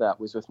after that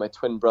was with my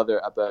twin brother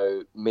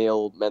about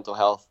male mental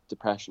health,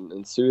 depression,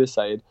 and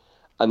suicide,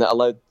 and that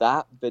allowed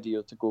that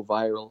video to go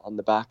viral on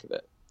the back of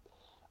it.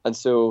 And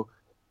so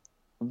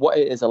what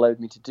it has allowed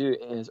me to do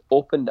is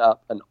opened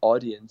up an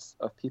audience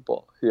of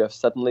people who have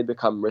suddenly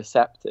become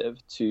receptive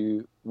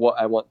to what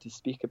I want to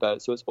speak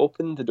about. So it's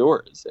opened the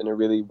doors in a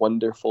really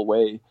wonderful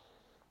way.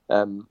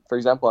 For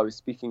example, I was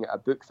speaking at a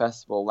book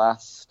festival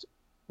last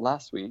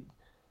week,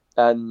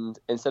 and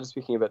instead of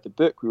speaking about the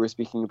book, we were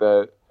speaking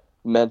about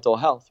mental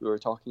health. We were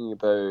talking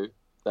about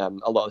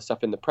a lot of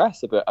stuff in the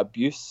press about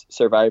abuse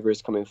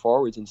survivors coming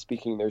forward and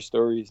speaking their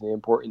stories and the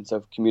importance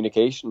of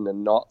communication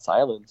and not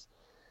silence.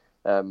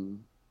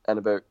 And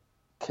about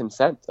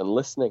consent and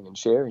listening and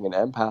sharing and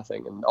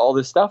empathing, and all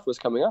this stuff was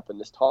coming up in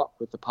this talk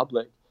with the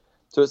public.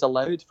 So it's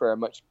allowed for a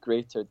much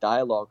greater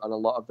dialogue on a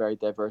lot of very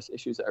diverse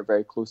issues that are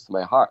very close to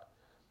my heart,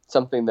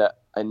 something that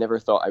I never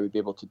thought I would be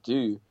able to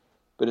do.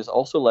 But it's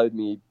also allowed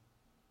me,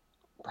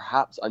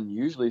 perhaps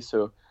unusually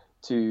so,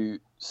 to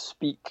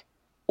speak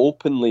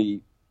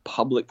openly,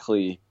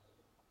 publicly,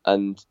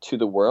 and to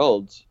the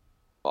world.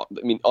 I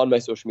mean, on my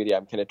social media,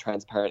 I'm kind of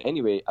transparent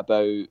anyway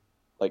about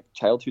like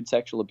childhood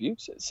sexual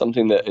abuse. It's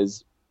something that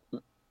is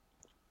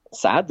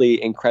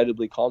sadly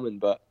incredibly common,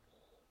 but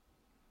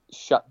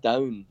shut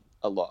down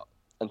a lot.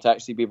 and to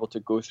actually be able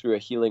to go through a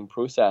healing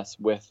process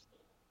with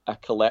a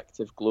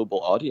collective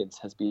global audience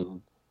has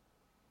been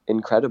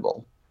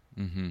incredible.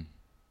 Mm-hmm.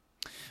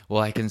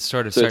 Well, I can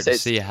sort of start to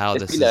see how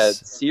it's this been a is.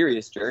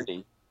 serious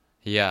journey.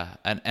 Yeah,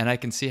 and I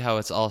can see how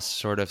it's all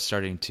sort of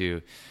starting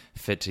to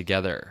fit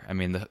together. I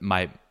mean,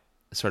 my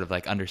sort of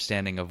like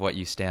understanding of what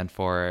you stand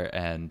for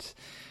and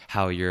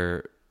how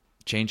you're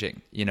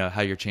changing,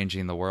 how you're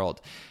changing the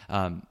world.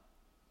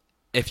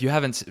 If you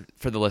haven't,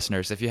 for the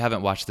listeners, if you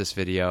haven't watched this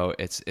video,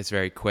 it's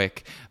very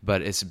quick,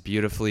 but it's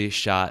beautifully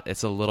shot.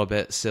 It's a little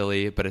bit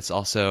silly, but it's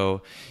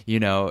also,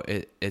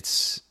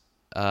 it's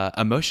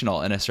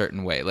emotional in a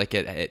certain way. Like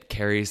it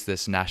carries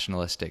this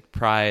nationalistic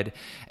pride,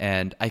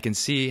 and I can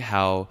see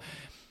how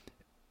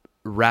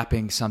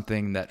wrapping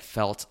something that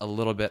felt a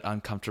little bit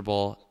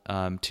uncomfortable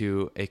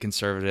to a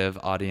conservative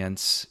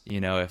audience,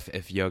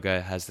 if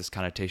yoga has this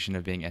connotation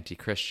of being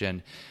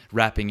anti-Christian,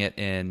 wrapping it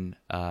in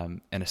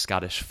a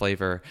Scottish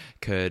flavor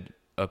could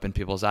open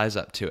people's eyes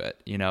up to it,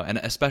 and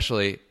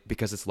especially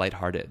because it's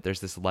lighthearted. There's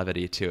this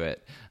levity to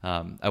it.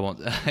 I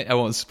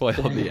won't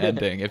spoil the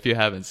ending if you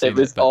haven't seen it. It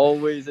was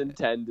always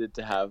intended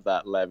to have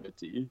that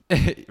levity.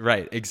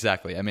 Right,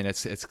 exactly. I mean,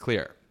 it's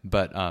clear,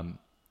 but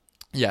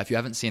yeah, if you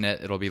haven't seen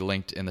it, it'll be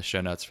linked in the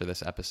show notes for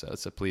this episode.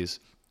 So please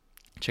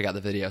check out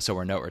the video so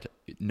we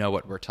know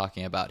what we're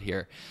talking about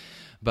here.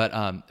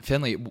 But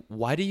Finley,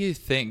 why do you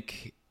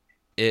think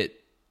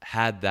it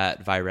had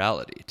that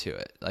virality to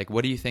it? Like,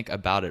 what do you think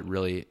about it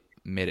really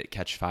made it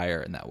catch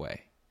fire in that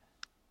way?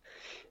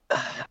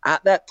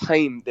 At that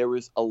time, there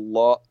was a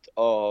lot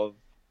of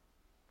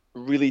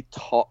really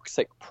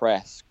toxic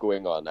press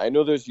going on. I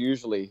know there's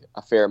usually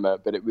a fair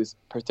amount, but it was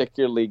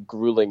particularly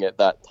grueling at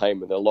that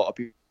time, and a lot of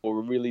people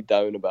were really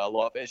down about a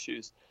lot of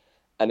issues,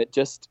 and it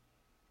just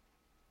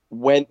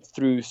went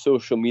through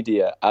social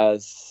media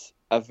as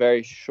a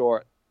very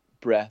short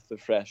breath of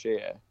fresh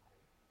air,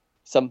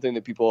 something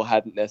that people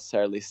hadn't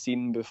necessarily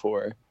seen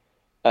before,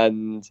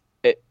 and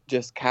it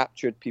just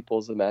captured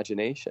people's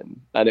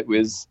imagination. And it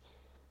was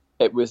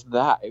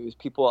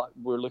people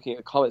were looking at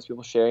the comments,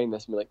 people sharing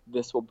this and be like,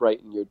 this will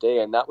brighten your day.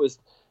 And that was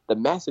the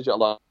message a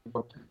lot of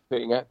people were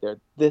putting out there.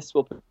 This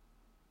will put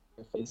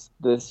your face,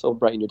 this will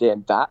brighten your day.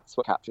 And that's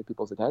what captured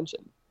people's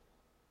attention.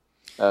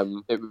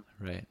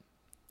 Right.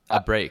 A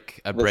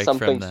break from the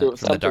something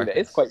darkness. That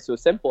is quite so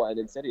simple and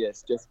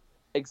insidious. Just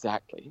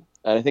exactly.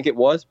 And I think it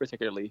was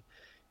particularly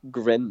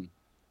grim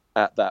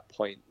at that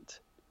point.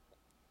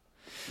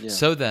 Yeah.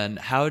 So then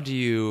how do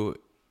you,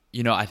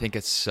 I think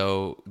it's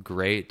so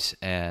great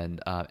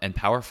and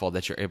powerful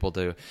that you're able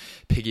to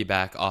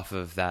piggyback off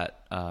of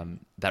that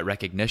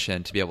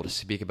recognition to be able to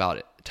speak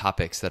about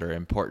topics that are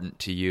important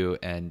to you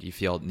and you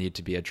feel need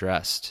to be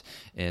addressed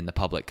in the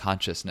public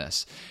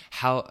consciousness.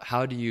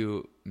 How do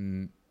you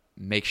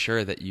make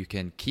sure that you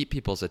can keep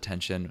people's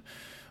attention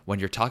when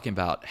you're talking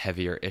about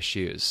heavier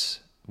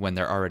issues when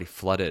they're already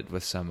flooded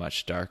with so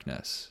much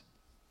darkness?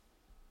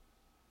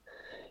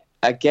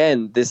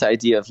 Again, this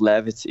idea of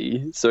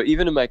levity. So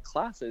even in my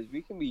classes,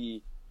 we can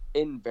be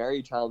in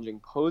very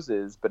challenging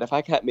poses, but if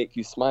I can't make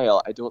you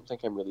smile, I don't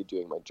think I'm really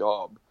doing my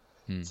job.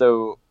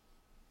 So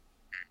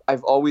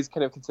I've always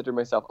kind of considered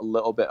myself a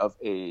little bit of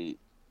a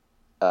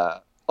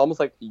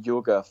almost like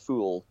yoga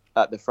fool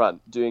at the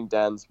front, doing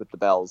dance with the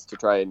bells to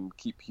try and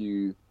keep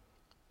you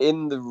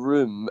in the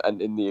room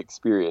and in the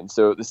experience.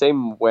 So the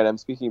same when I'm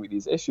speaking about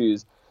these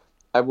issues,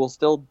 I will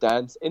still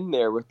dance in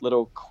there with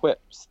little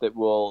quips that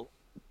will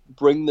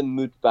bring the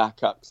mood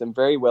back up, because I'm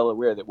very well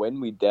aware that when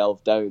we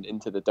delve down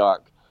into the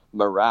dark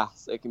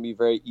morass, it can be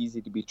very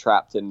easy to be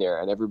trapped in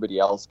there and everybody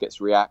else gets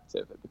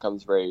reactive. It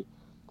becomes very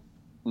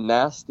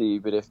nasty,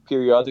 but if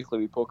periodically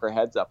we poke our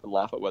heads up and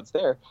laugh at what's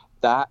there,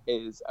 that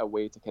is a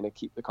way to kind of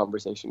keep the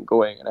conversation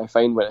going. And I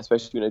find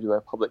especially when I do my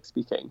public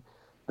speaking,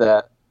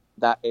 that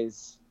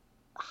is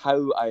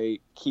how I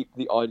keep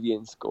the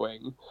audience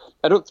going.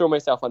 I don't throw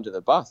myself under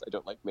the bus. I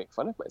don't make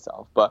fun of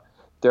myself, but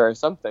there are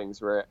some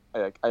things where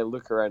I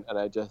look around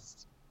and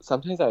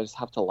sometimes I just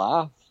have to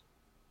laugh.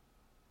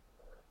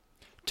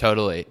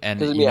 Totally.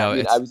 And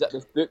I was at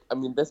this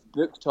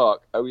book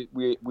talk.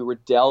 We were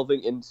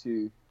delving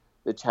into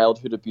the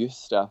childhood abuse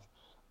stuff,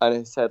 and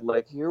I said,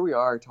 here we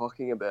are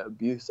talking about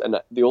abuse, and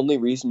the only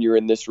reason you're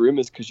in this room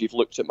is because you've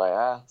looked at my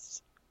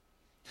ass.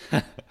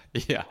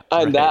 Yeah.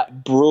 And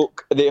that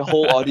broke the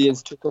whole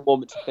audience. Took a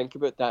moment to think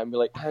about that and be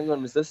like, hang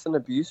on, was this an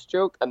abuse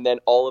joke? And then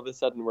all of a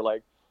sudden we're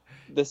like,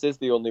 this is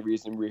the only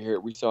reason we're here.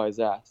 We saw his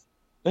ass.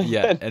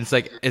 Yeah, and it's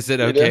like, is it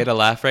okay to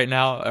laugh right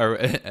now? Or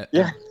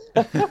yeah.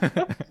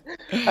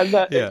 And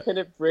that it kind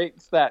of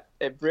breaks that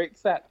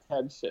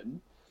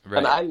tension. Right.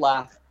 And I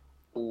laugh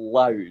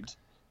loud.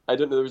 I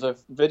don't know, there was a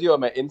video on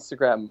my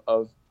Instagram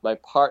of my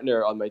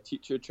partner on my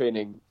teacher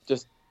training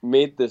just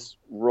made this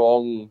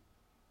wrong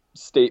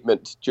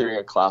statement during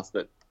a class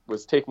that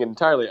was taken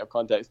entirely out of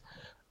context.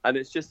 And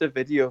it's just a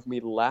video of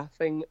me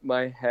laughing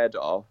my head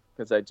off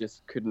because I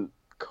just couldn't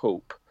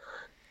cope.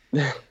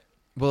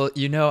 Well,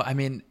 I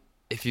mean,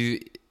 if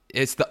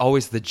it's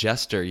always the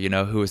jester,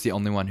 who is the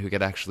only one who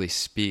could actually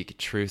speak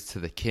truth to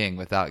the king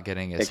without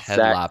getting his head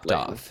lopped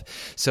off.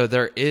 So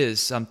there is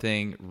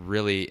something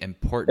really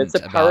important.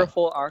 It's a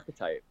powerful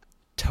archetype.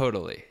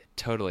 Totally.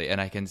 And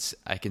I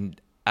can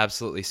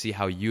absolutely see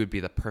how you would be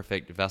the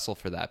perfect vessel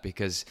for that,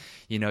 because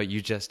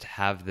you just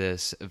have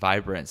this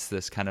vibrance,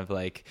 this kind of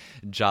like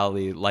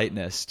jolly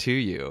lightness to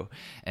you,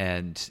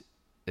 and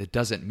it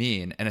doesn't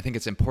mean, and I think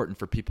it's important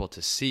for people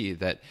to see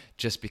that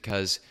just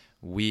because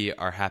we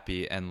are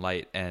happy and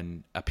light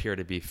and appear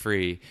to be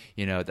free,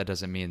 that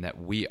doesn't mean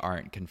that we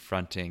aren't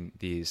confronting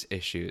these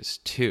issues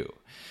too.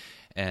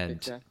 And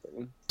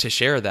exactly. To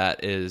share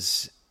that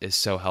is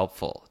so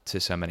helpful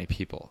to so many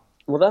people.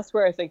 Well, that's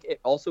where I think it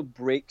also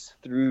breaks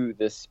through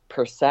this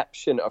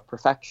perception of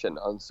perfection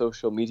on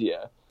social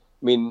media.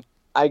 I mean,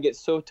 I get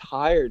so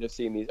tired of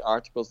seeing these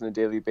articles on a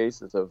daily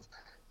basis of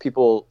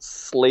people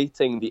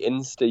slating the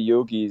Insta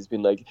yogis,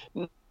 being like,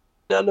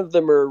 none of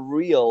them are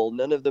real,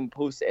 none of them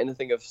post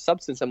anything of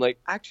substance. I'm like,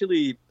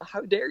 actually,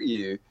 how dare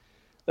you?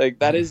 Like,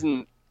 that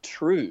isn't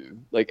true.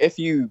 Like, if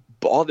you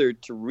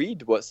bothered to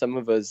read what some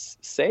of us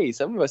say,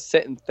 some of us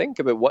sit and think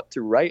about what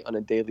to write on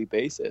a daily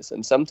basis.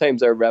 And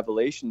sometimes our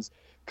revelations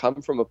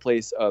come from a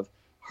place of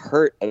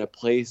hurt and a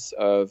place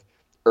of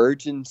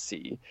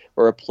urgency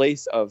or a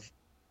place of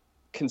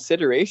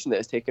consideration that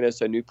has taken us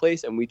to a new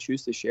place, and we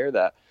choose to share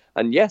that.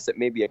 And yes, it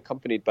may be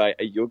accompanied by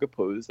a yoga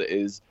pose that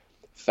is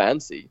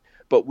fancy,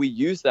 but we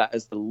use that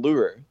as the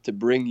lure to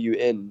bring you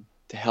in,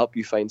 to help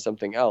you find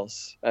something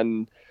else.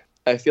 And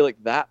I feel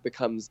like that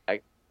becomes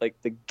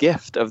like the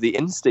gift of the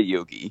Insta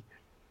yogi.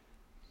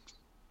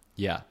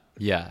 Yeah.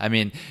 I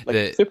mean,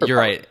 you're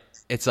right.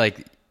 It's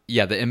like,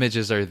 the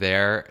images are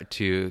there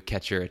to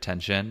catch your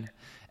attention.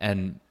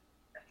 And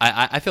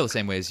I feel the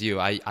same way as you.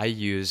 I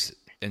use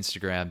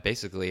Instagram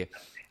basically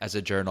as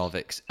a journal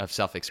of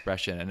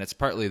self-expression. And it's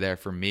partly there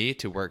for me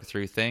to work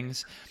through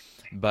things.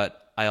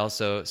 But I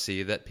also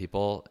see that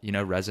people,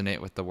 resonate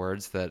with the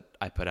words that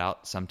I put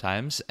out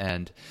sometimes,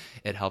 and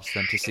it helps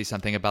them to see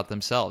something about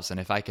themselves. And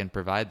if I can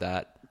provide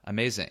that,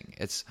 amazing.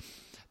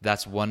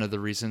 That's one of the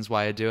reasons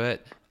why I do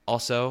it.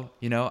 Also,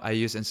 I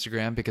use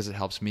Instagram because it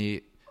helps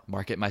me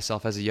market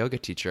myself as a yoga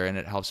teacher, and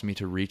it helps me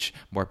to reach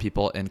more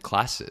people in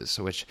classes,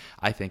 which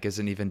I think is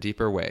an even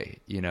deeper way,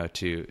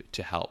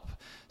 to help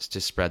to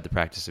spread the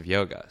practice of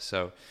yoga.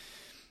 So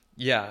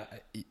yeah,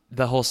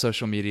 the whole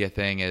social media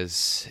thing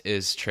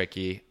is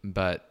tricky,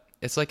 but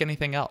it's like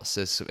anything else.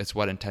 It's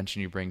what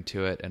intention you bring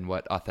to it and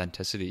what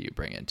authenticity you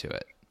bring into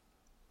it.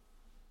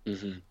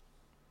 Mm-hmm.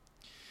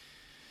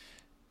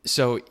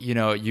 So,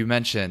 you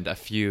mentioned a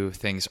few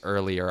things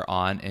earlier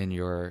on in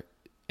your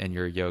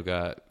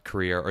yoga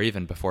career, or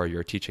even before you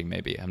were teaching,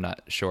 maybe, I'm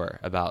not sure,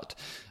 about,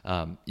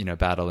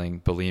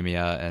 battling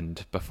bulimia,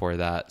 and before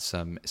that,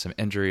 some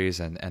injuries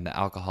and the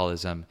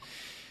alcoholism.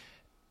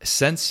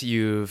 Since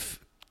you've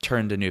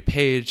turned a new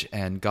page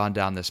and gone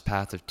down this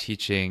path of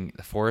teaching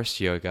the forest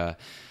yoga,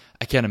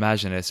 I can't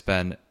imagine it's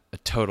been a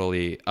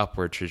totally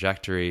upward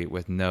trajectory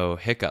with no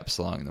hiccups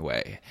along the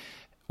way.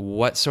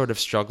 What sort of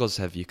struggles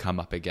have you come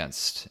up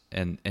against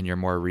in your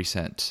more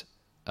recent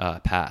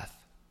path?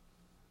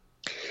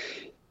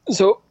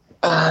 So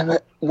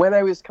when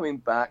I was coming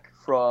back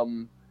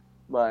from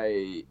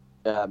my,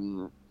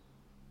 I'm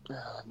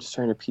just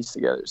trying to piece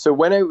together. So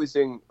when I was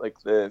doing like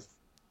the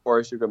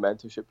Forest Yoga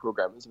mentorship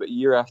program, it was about a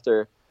year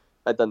after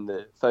I'd done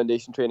the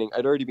foundation training.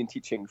 I'd already been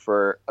teaching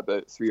for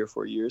about 3 or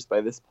 4 years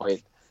by this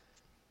point.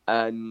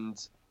 And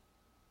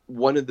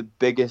one of the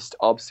biggest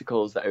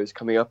obstacles that I was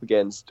coming up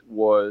against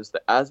was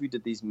that as we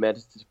did these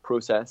meditative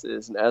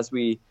processes, and as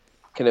we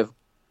kind of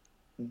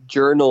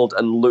journaled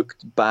and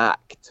looked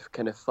back to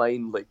kind of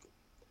find like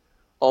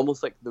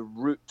almost like the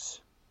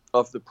root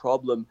of the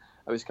problem,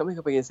 I was coming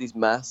up against these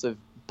massive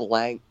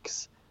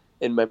blanks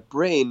in my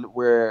brain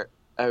where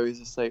I was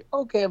just like,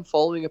 okay, I'm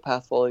following a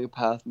path,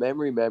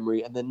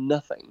 memory, and then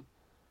nothing.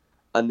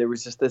 And there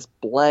was just this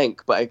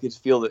blank, but I could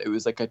feel that it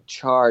was like a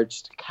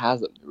charged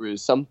chasm. There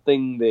was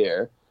something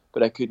there,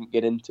 but I couldn't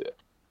get into it.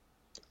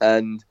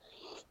 And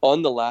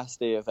on the last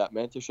day of that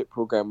mentorship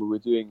program, we were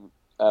doing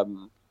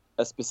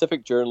a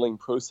specific journaling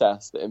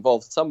process that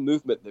involved some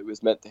movement that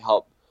was meant to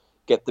help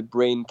get the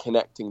brain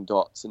connecting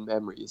dots and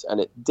memories. And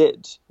it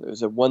did. There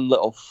was a one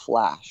little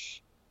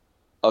flash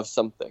of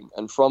something.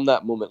 And from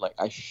that moment, like,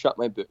 I shut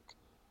my book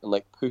and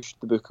like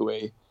pushed the book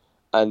away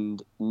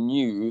and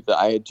knew that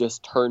I had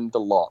just turned the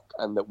lock,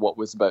 and that what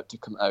was about to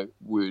come out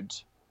would,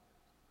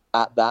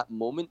 at that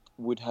moment,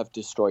 would have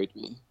destroyed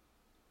me.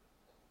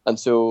 And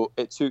so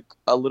it took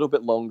a little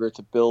bit longer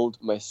to build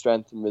my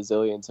strength and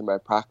resilience in my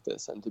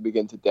practice and to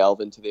begin to delve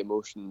into the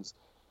emotions.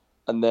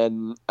 And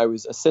then I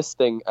was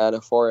assisting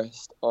Anna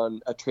Forrest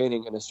on a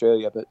training in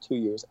Australia about 2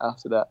 years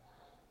after that.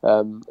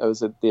 I was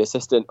the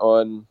assistant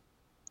on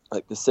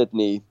like the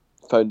Sydney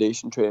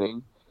Foundation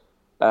training,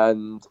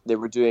 and they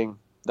were doing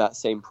that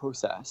same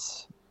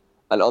process.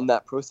 And on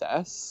that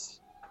process,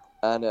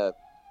 Anna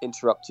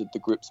interrupted the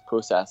group's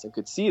process and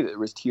could see that there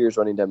was tears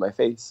running down my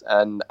face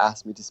and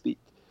asked me to speak.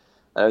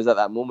 And it was at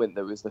that moment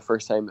that was the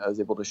first time I was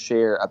able to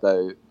share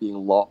about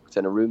being locked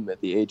in a room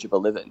at the age of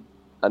 11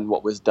 and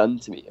what was done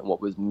to me and what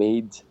was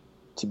made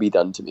to be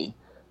done to me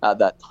at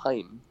that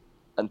time,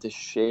 and to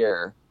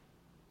share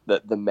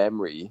that the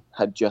memory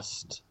had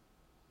just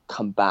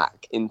come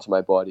back into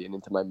my body and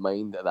into my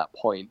mind at that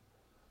point,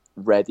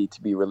 ready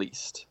to be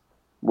released.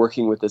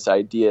 Working with this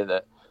idea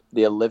that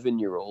the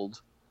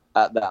 11-year-old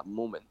at that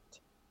moment,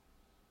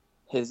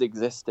 his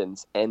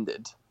existence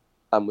ended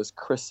and was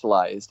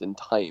crystallized in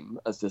time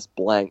as this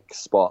blank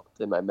spot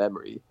in my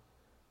memory,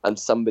 and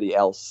somebody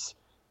else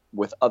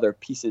with other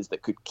pieces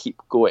that could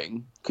keep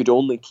going, could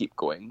only keep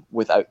going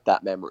without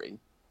that memory.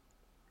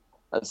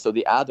 And so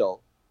the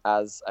adult,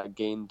 as I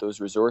gained those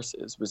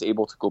resources, was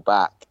able to go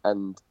back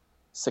and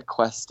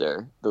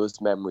sequester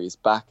those memories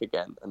back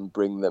again and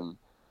bring them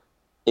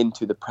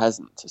into the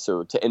present.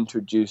 So to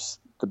introduce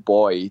the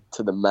boy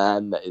to the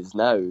man that is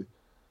now,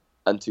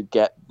 and to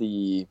get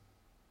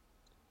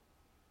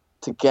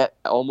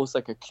almost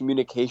like a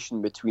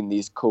communication between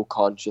these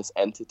co-conscious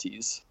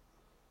entities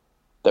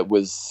that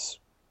was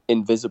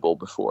invisible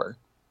before.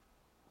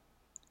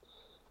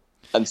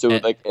 And so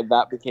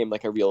that became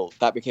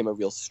a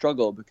real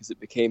struggle, because it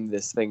became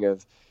this thing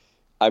of,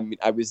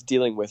 I was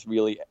dealing with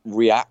really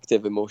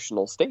reactive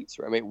emotional states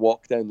where I might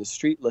walk down the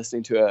street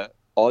listening to a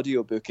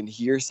audiobook and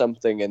hear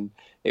something, and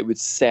it would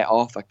set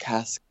off a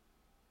cascade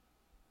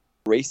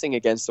racing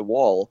against a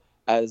wall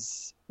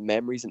as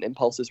memories and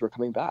impulses were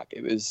coming back.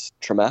 It was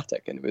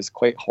traumatic and it was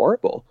quite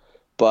horrible,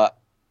 but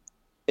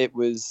it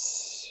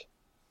was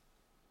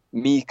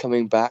me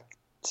coming back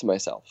to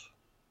myself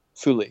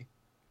fully.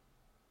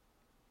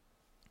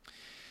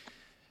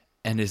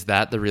 And is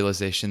that the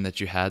realization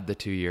that you had the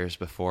 2 years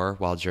before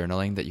while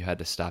journaling, that you had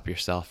to stop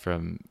yourself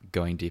from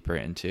going deeper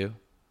into?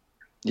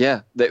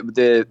 Yeah,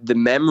 the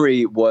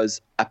memory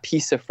was a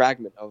piece of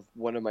fragment of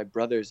one of my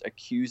brothers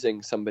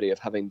accusing somebody of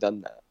having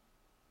done that.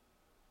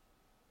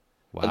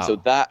 Wow. And so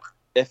that,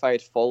 if I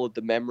had followed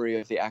the memory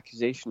of the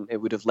accusation, it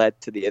would have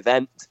led to the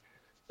event,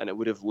 and it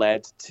would have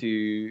led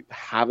to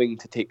having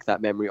to take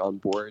that memory on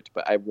board.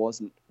 But I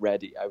wasn't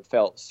ready. I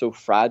felt so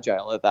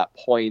fragile at that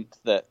point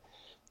that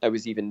I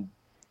was even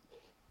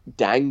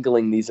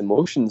dangling these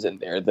emotions in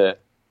there that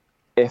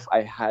if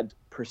I had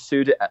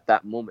pursued it at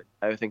that moment,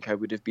 I think I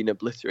would have been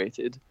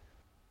obliterated.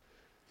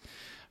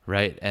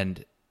 Right.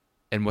 And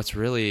what's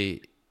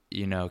really,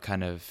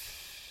 kind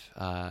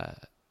of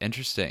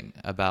interesting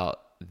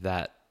about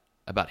that,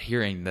 about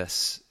hearing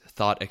this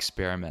thought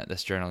experiment,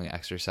 this journaling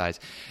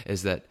exercise,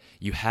 is that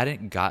you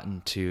hadn't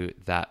gotten to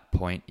that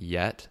point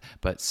yet,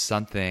 but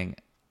something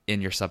in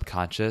your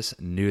subconscious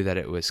knew that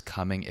it was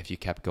coming if you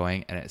kept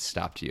going, and it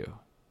stopped you.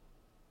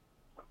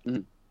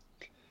 Mm.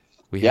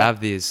 We have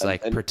these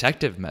and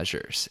protective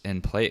measures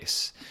in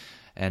place,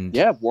 and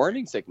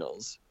warning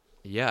signals.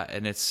 Yeah.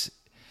 And it's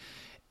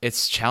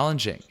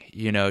challenging,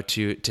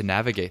 to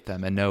navigate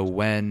them and know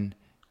when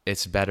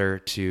it's better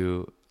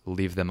to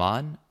leave them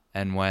on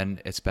and when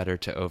it's better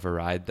to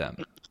override them.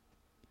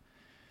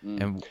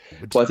 And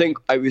I think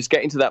I was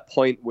getting to that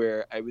point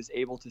where I was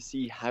able to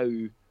see how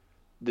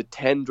the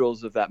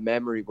tendrils of that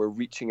memory were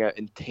reaching out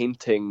and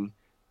tainting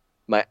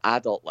my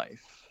adult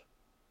life.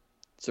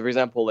 So, for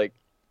example,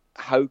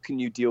 how can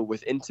you deal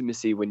with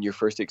intimacy when your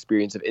first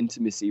experience of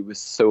intimacy was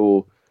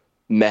so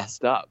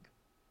messed up?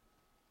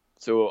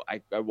 So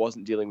I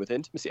wasn't dealing with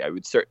intimacy. I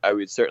would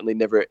certainly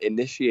never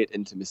initiate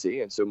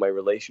intimacy, and so my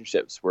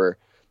relationships were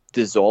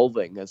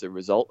dissolving as a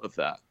result of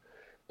that.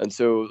 And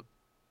so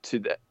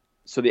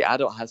the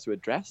adult has to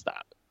address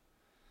that,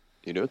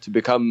 to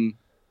become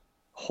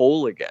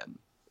whole again.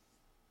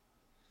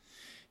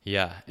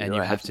 Yeah, and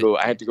I had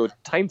to go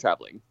time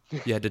traveling.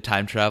 You had to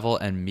time travel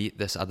and meet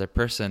this other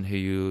person who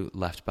you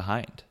left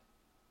behind.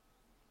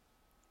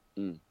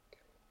 And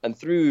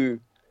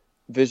through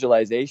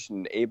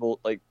visualization,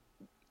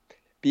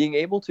 being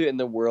able to, in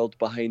the world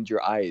behind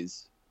your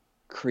eyes,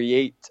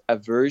 create a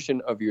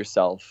version of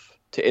yourself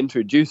to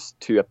introduce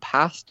to a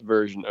past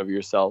version of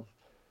yourself,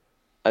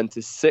 and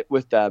to sit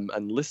with them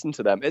and listen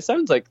to them. It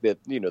sounds like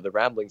the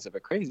ramblings of a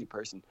crazy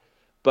person,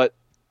 but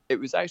it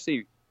was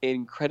actually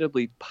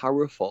incredibly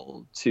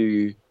powerful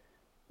to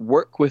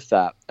work with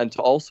that, and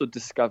to also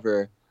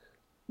discover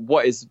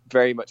what is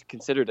very much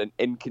considered an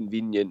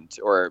inconvenient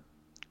or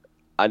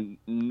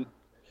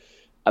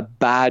a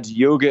bad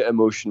yoga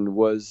emotion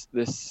was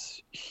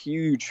this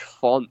huge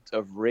font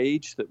of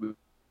rage that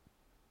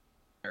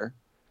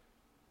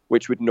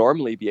which would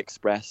normally be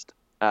expressed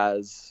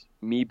as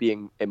me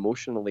being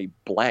emotionally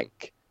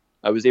blank.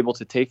 I was able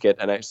to take it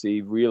and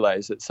actually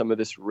realize that some of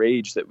this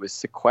rage that was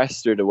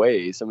sequestered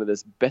away, some of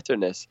this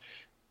bitterness,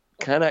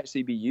 can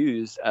actually be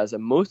used as a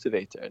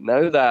motivator.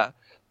 Now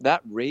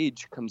that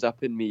rage comes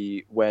up in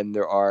me when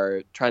there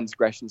are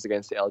transgressions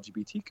against the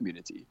LGBT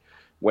community,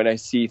 when I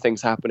see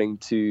things happening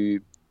to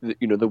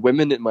the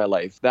women in my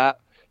life, that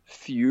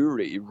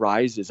fury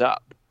rises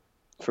up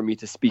for me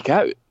to speak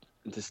out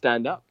and to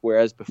stand up.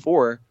 Whereas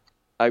before,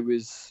 I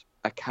was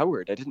a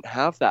coward. I didn't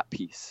have that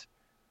peace.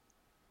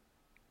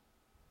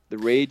 The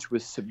rage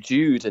was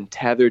subdued and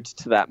tethered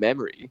to that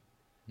memory.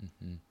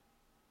 Mm-hmm.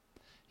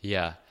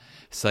 Yeah.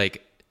 It's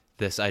like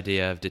this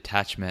idea of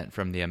detachment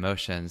from the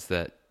emotions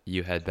that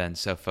you had been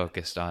so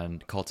focused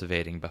on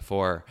cultivating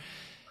before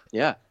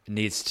Yeah.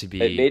 needs to It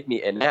be, made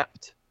me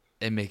inept.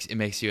 it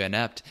makes you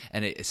inept,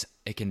 and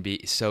it can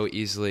be so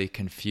easily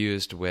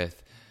confused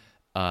with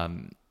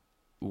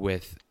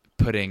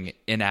putting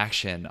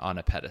inaction on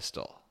a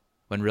pedestal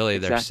when really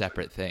they're Exactly.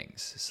 separate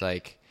things. It's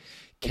like,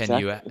 can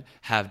you Exactly.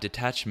 have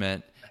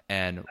detachment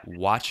and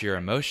watch your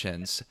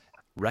emotions,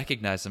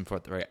 recognize them for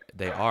what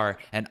they are,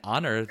 and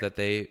honor that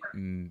they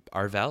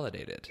are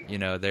validated? You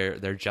know,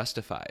 they're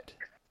justified.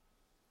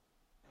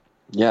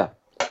 Yeah.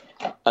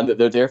 And that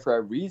they're there for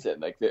a reason.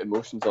 Like the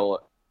emotions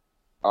all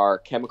are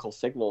chemical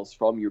signals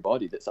from your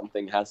body that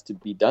something has to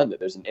be done, that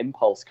there's an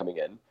impulse coming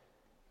in.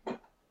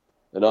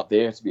 They're not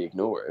there to be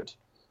ignored.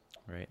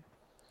 Right.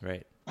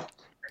 Right.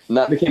 And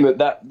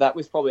that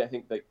was probably, I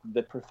think, like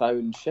the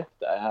profound shift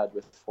that I had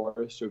with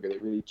Forest Yoga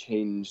that really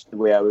changed the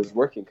way I was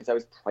working, because I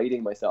was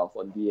priding myself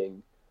on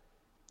being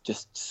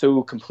just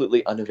so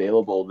completely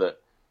unavailable that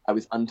I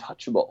was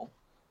untouchable.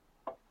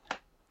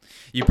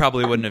 You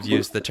probably wouldn't have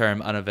used the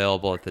term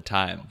unavailable at the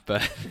time,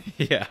 but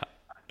yeah.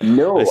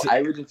 No,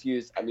 I would have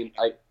used, I mean,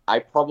 I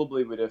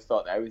probably would have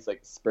thought that I was like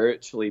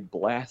spiritually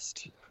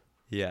blessed.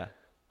 Yeah.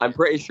 I'm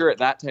pretty sure at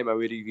that time I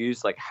would have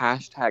used like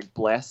hashtag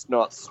blessed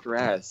not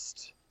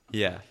stressed.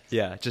 Yeah.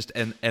 Yeah. Just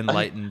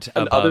enlightened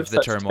and other above the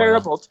such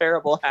turmoil.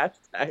 terrible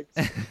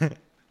hashtags.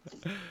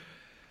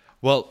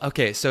 Well,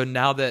 okay, so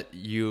now that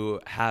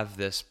you have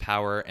this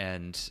power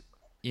and,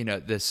 you know,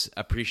 this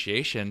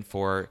appreciation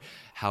for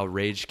how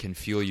rage can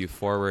fuel you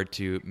forward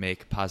to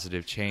make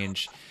positive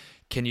change,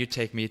 can you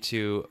take me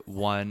to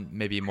one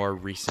maybe more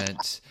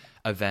recent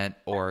event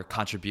or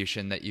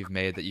contribution that you've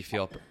made that you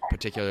feel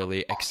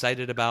particularly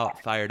excited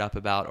about, fired up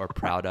about, or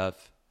proud of?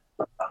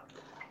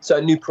 So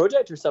a new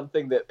project or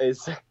something that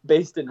is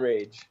based in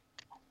rage?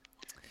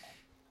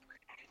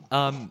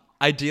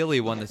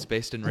 Ideally one that's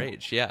based in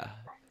rage, yeah.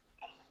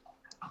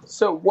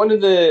 So one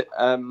of the,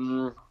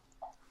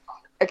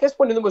 I guess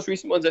one of the most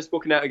recent ones I've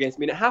spoken out against, I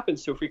mean, it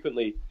happens so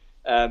frequently.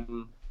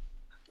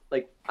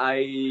 Like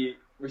I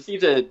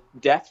received a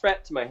death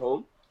threat to my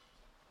home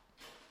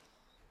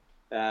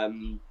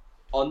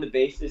on the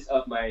basis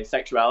of my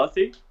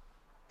sexuality.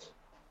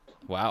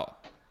 Wow.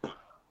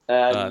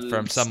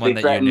 From someone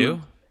that you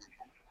knew?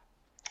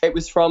 It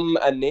was from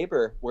a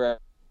neighbor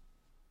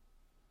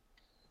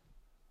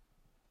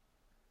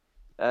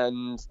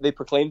and they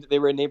proclaimed that they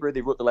were a neighbor.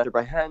 They wrote the letter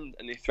by hand,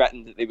 and they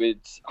threatened that they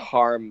would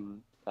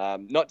harm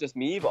not just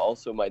me, but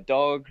also my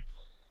dog.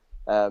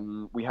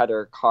 We had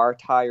our car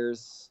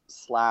tires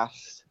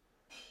slashed.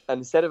 And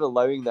instead of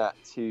allowing that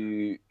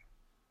to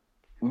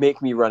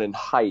make me run and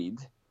hide,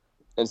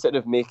 instead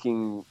of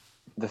making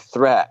the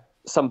threat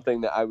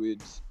something that I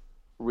would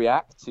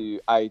react to,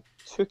 I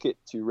took it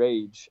to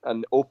rage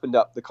and opened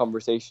up the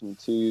conversation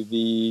to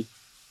the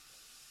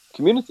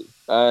community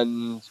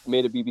and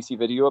made a BBC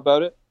video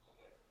about it.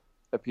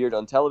 Appeared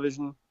on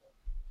television,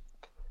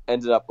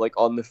 ended up like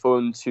on the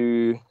phone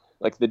to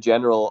like the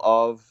general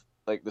of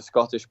like the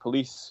Scottish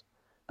police,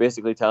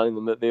 basically telling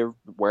them that they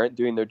weren't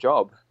doing their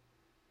job.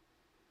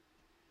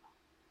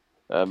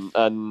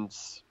 And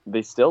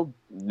they still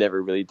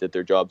never really did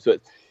their job.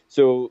 But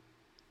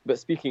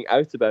speaking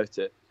out about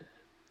it,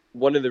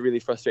 one of the really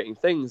frustrating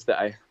things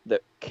that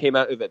came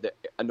out of it that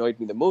annoyed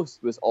me the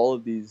most was all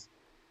of these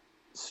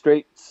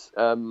straight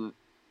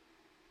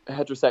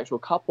heterosexual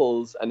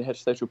couples and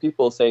heterosexual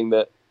people saying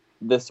that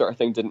this sort of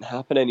thing didn't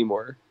happen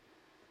anymore.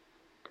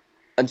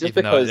 And just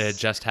even because though it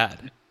just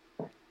had.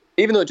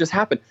 Even though it just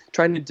happened,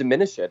 trying to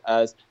diminish it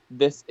as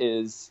this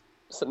is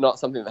not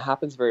something that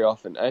happens very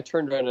often. I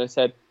turned around and I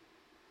said,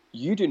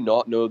 you do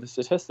not know the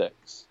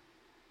statistics.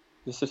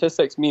 The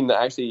statistics mean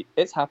that actually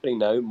it's happening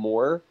now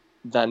more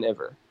than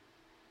ever.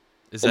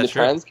 Is that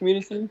true? Trans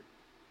community?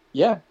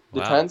 Yeah. The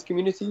Wow. trans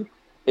community,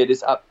 it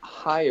is up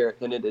higher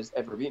than it has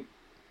ever been.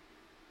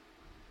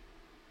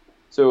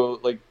 So,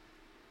 like,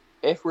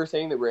 if we're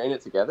saying that we're in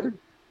it together,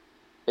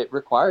 it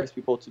requires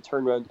people to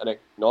turn around and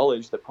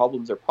acknowledge that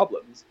problems are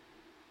problems.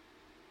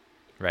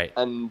 Right.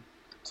 And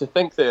to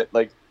think that,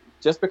 like,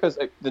 just because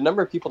the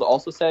number of people that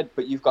also said,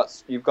 but you've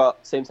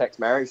got same-sex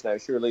marriage now,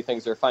 surely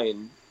things are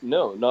fine.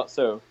 No, not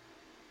so.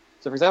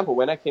 So, for example,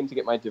 when I came to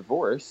get my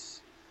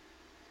divorce,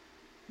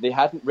 they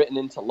hadn't written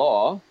into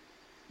law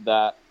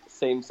that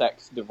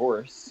same-sex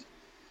divorce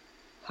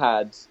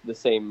had the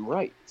same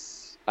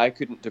rights. I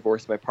couldn't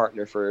divorce my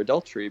partner for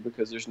adultery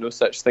because there's no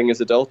such thing as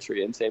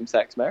adultery in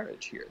same-sex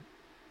marriage here.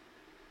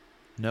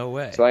 No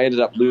way. So I ended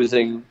up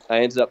losing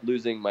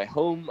my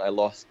home. I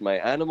lost my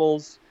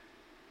animals.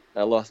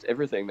 I lost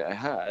everything that I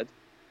had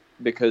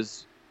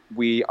because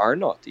we are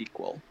not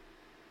equal.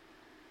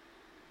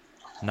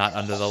 Not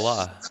under the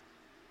law.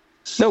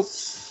 Nope.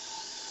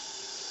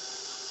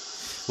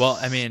 Well,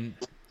 I mean,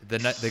 the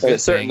good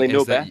it's certainly thing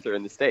no is that better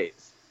in the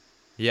States.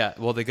 Yeah,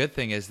 well, the good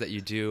thing is that you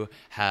do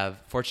have,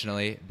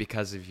 fortunately,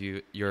 because of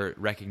your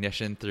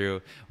recognition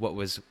through what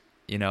was,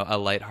 a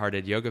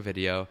lighthearted yoga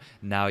video,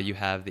 now you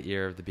have the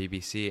ear of the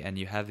BBC and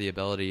you have the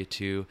ability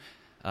to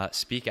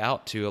speak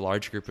out to a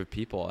large group of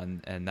people,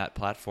 and that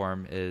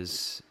platform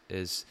is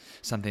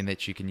something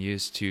that you can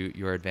use to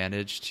your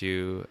advantage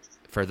to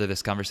further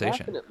this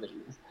conversation. Definitely.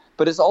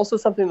 But it's also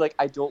something like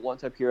I don't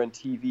want to appear on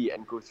TV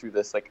and go through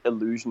this like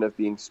illusion of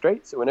being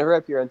straight. So whenever I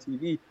appear on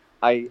TV,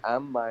 I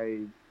am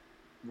my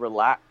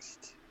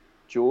relaxed,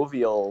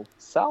 jovial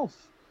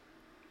self.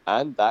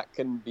 And that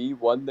can be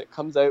one that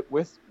comes out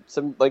with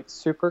some like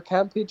super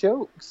campy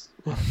jokes.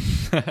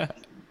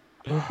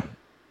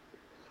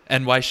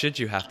 And why should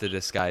you have to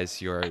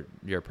disguise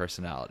your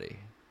personality?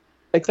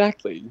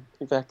 Exactly.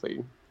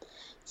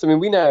 So I mean,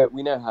 we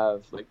now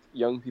have like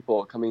young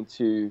people coming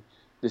to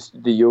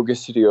the yoga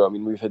studio. I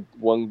mean, we've had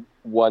one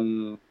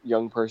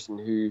young person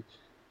who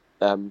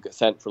got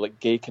sent for like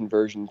gay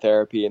conversion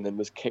therapy and then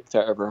was kicked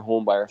out of her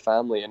home by her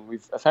family, and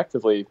we've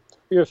effectively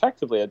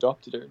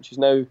adopted her, and she's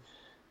now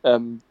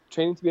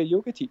training to be a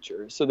yoga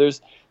teacher. So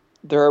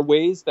there are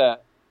ways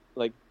that,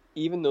 like,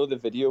 even though the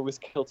video was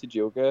Kilted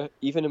Yoga,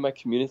 even in my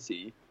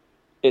community,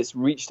 it's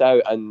reached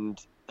out and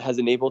has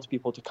enabled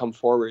people to come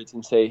forward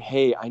and say,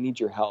 hey, I need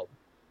your help.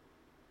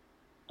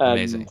 And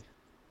Amazing.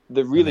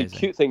 The really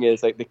cute thing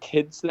is, like, the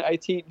kids that I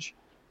teach,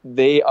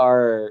 they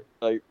are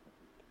like,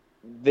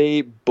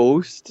 they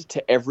boast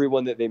to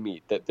everyone that they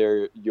meet that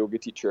their yoga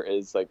teacher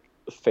is like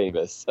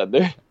famous,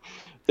 and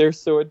they're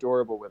so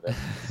adorable with it.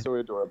 So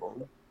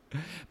adorable.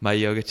 My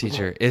yoga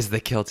teacher is the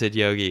Kilted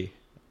Yogi.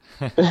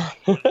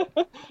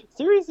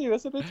 Seriously,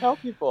 that's what they tell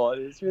people.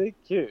 It's really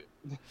cute.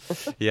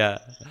 Yeah.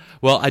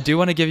 Well, I do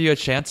want to give you a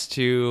chance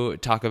to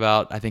talk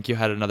about, I think you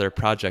had another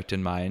project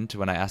in mind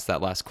when I asked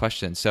that last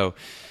question. So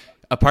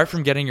apart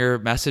from getting your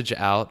message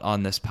out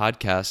on this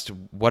podcast,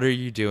 what are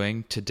you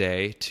doing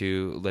today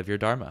to live your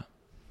Dharma?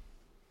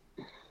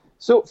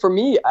 So for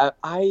me,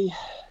 I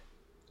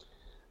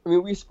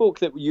mean, we spoke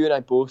that you and I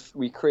both,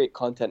 we create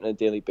content on a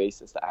daily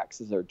basis that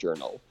acts as our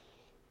journal.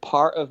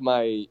 Part of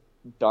my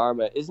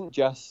Dharma isn't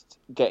just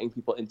getting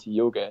people into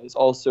yoga. It's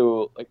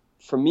also, like,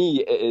 for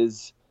me,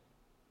 it's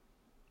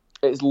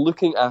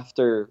looking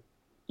after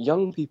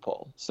young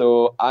people.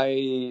 So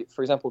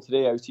for example,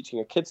 today I was teaching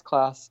a kids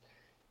class,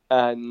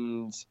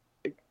 and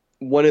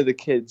one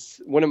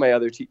of my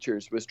other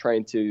teachers was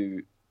trying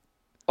to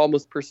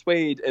almost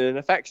persuade in an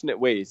affectionate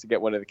way to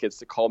get one of the kids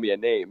to call me a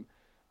name.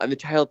 And the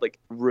child like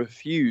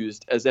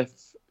refused, as if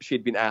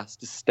she'd been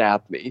asked to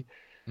stab me.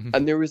 Mm-hmm.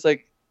 And there was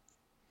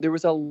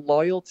a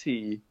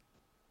loyalty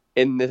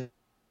in this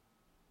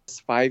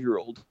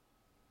 5-year-old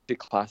who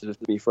classed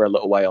with me for a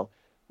little while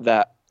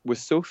that was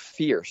so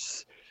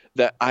fierce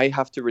that I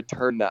have to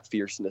return that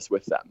fierceness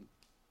with them.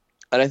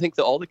 And I think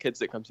that all the kids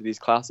that come to these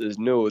classes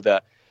know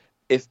that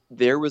if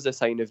there was a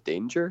sign of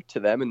danger to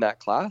them in that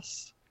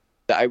class,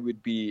 that I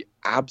would be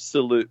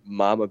absolute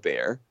mama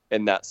bear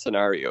in that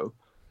scenario.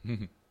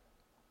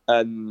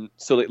 And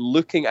so, like,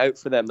 looking out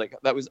for them, like,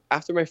 that was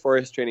after my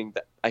forest training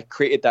that I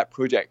created that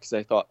project, because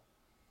I thought,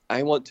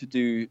 I want to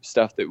do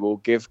stuff that will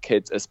give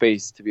kids a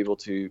space to be able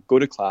to go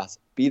to class,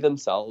 be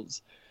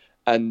themselves,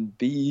 and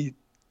be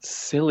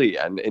silly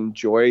and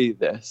enjoy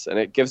this. And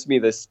it gives me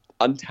this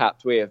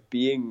untapped way of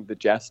being the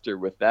jester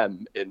with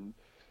them in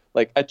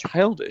like a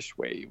childish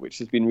way, which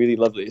has been really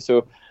lovely.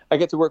 So I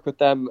get to work with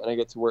them, and I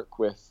get to work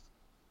with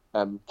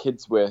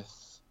kids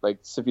with like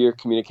severe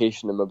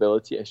communication and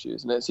mobility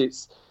issues. And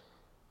it's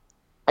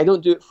I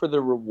don't do it for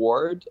the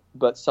reward,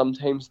 but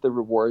sometimes the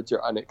rewards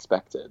are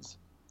unexpected.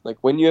 Like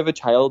when you have a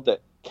child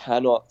that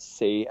cannot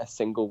say a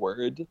single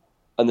word,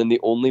 and then the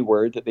only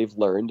word that they've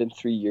learned in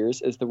 3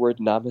 years is the word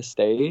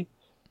namaste,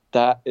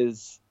 that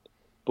is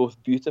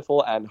both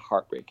beautiful and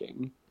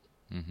heartbreaking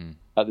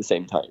at the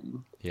same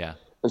time. Yeah.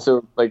 And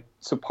so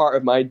part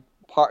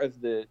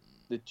of the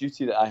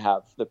duty that I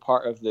have, the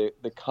part of the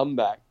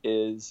comeback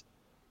is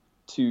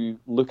to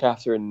look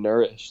after and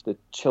nourish the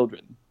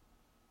children,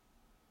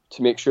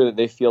 to make sure that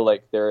they feel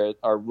like there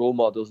are role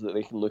models that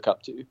they can look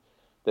up to,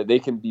 that they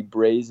can be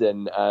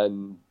brazen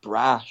and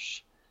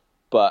brash,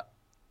 but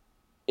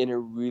in a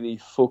really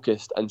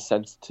focused and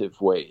sensitive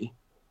way.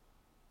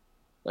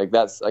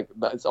 That's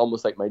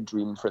almost like my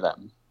dream for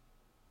them.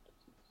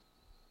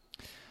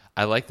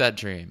 I like that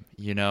dream.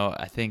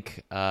 I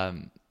think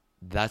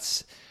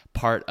that's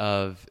part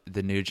of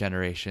the new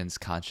generation's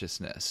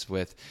consciousness.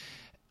 With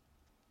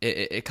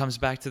it comes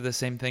back to the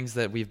same things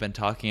that we've been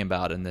talking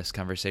about in this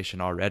conversation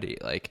already.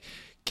 Like,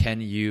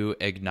 can you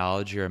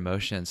acknowledge your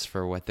emotions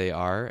for what they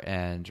are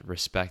and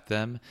respect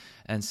them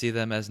and see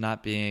them as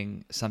not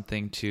being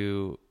something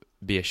to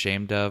be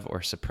ashamed of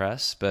or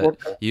suppress, but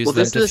use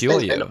them to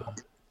fuel you?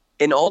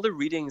 In all the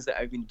readings that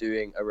I've been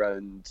doing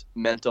around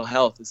mental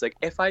health, it's like,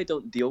 if I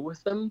don't deal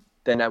with them,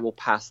 then I will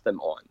pass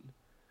them on.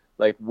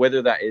 Like,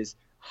 whether that is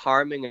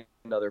harming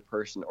another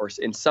person or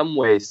in some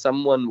way,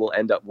 someone will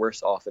end up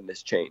worse off in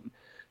this chain.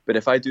 But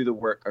if I do the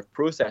work of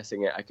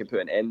processing it, I can put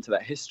an end to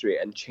that history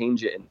and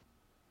change it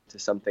into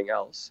something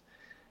else.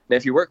 Now,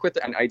 if you work with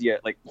an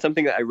idea, like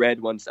something that I read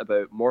once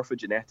about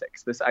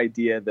morphogenetics, this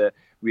idea that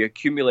we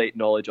accumulate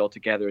knowledge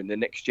altogether and the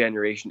next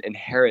generation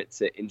inherits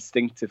it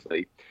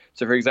instinctively.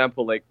 So, for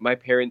example, like my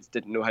parents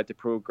didn't know how to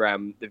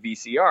program the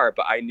VCR,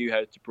 but I knew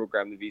how to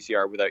program the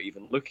VCR without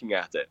even looking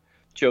at it.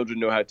 Children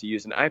know how to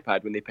use an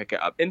iPad when they pick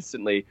it up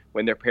instantly,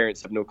 when their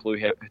parents have no clue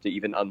how to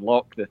even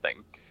unlock the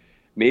thing.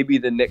 Maybe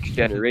the next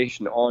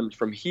generation on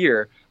from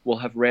here will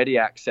have ready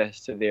access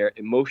to their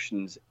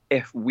emotions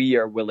if we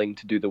are willing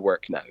to do the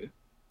work now.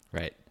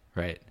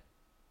 Right.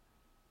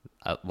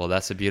 Well,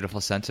 that's a beautiful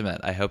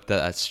sentiment. I hope that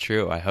that's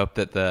true. I hope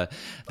that the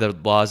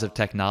laws of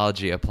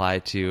technology apply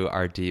to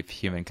our deep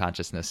human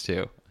consciousness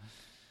too.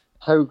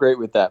 How great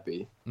would that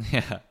be?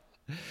 Yeah.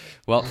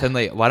 Well,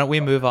 Finley, why don't we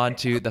move on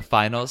to the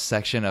final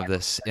section of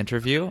this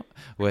interview,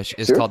 which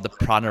is called the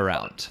Prana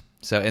Round.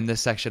 So in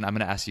this section, I'm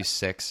going to ask you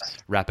 6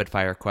 rapid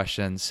fire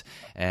questions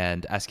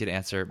and ask you to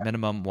answer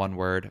minimum 1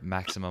 word,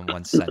 maximum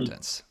 1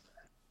 sentence.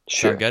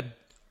 Sure. Sound good?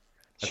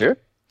 Sure. Okay.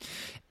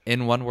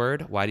 In 1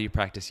 word, why do you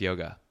practice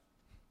yoga?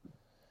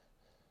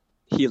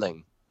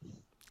 Healing.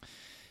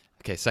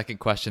 Okay, second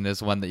question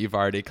is one that you've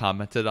already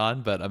commented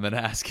on, but I'm going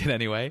to ask it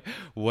anyway.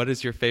 What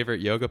is your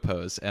favorite yoga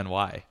pose and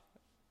why?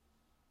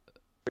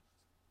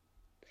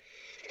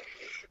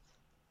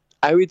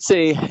 I would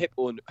say hip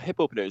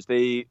openers.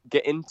 They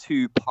get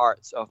into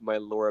parts of my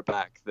lower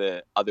back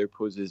that other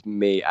poses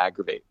may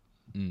aggravate.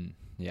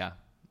 Yeah.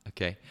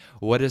 Okay.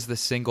 What is the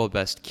single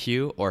best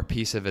cue or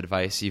piece of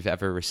advice you've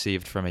ever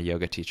received from a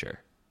yoga teacher?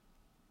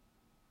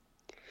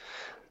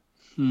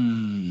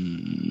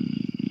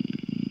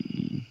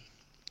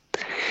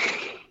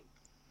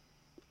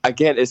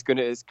 Again,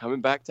 it's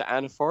coming back to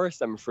Anna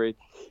Forrest, I'm afraid.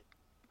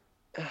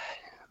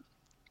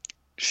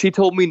 She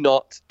told me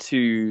not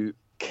to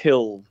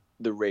kill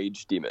the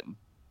rage demon.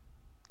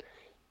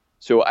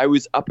 So I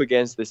was up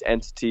against this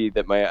entity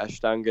that my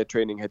Ashtanga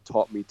training had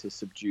taught me to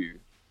subdue.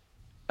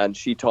 And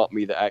she taught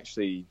me that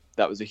actually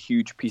that was a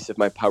huge piece of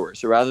my power.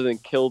 So rather than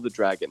kill the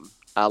dragon,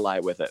 ally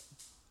with it.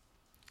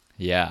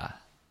 Yeah.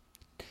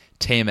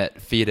 Tame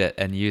it, feed it,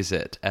 and use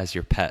it as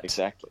your pet.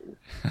 Exactly.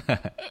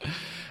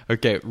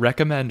 Okay,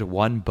 recommend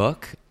 1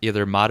 book,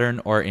 either modern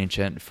or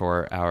ancient,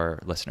 for our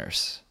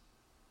listeners.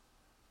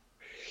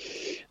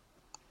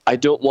 I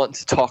Don't Want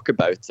to Talk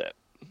About It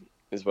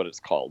is what it's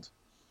called.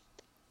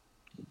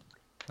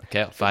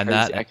 Okay, I'll find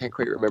that. I can't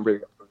quite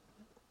remember.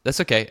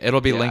 That's okay.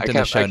 It'll be linked in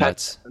the show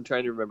notes. I'm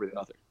trying to remember the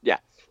author. Yeah.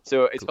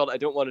 So it's called I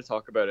Don't Want to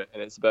Talk About It,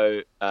 and it's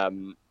about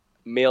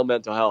male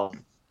mental health.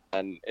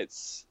 And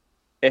it's,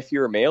 if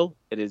you're a male,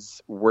 it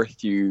is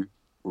worth you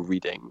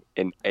reading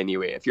in any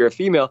way. If you're a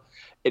female,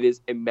 it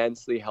is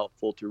immensely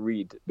helpful to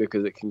read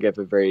because it can give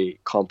a very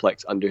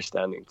complex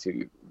understanding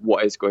to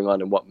what is going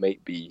on and what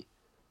might be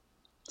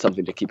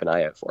something to keep an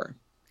eye out for.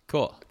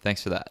 Cool.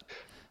 Thanks for that.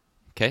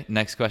 Okay.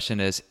 Next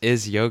question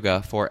is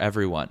yoga for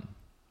everyone?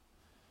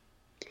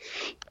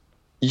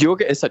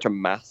 Yoga is such a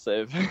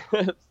massive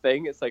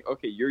thing. It's like,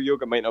 okay, your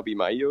yoga might not be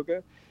my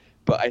yoga,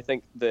 but I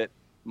think that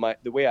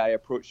the way I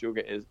approach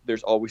yoga is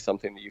there's always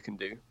something that you can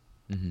do.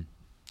 Mm-hmm.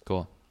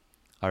 Cool.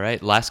 All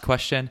right. Last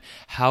question.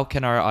 How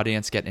can our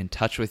audience get in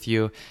touch with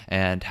you,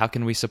 and how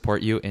can we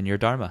support you in your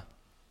Dharma?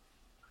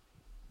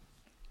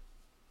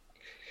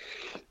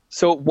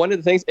 So one of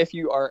the things, if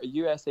you are a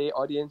USA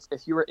audience,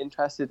 if you are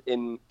interested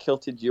in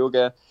kilted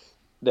yoga,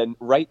 then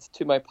write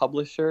to my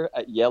publisher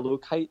at Yellow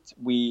Kite.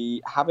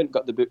 We haven't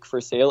got the book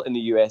for sale in the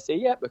USA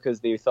yet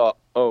because they thought,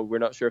 oh, we're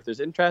not sure if there's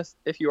interest.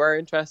 If you are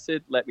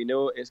interested, let me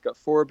know. It's got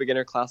 4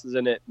 beginner classes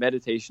in it,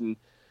 meditation,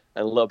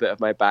 and a little bit of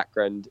my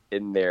background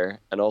in there,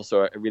 and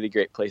also a really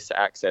great place to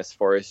access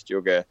forest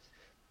yoga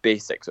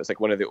basics. So it's like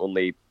one of the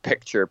only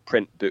picture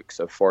print books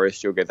of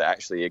forest yoga that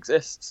actually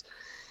exists.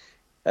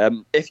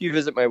 If you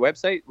visit my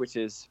website, which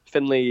is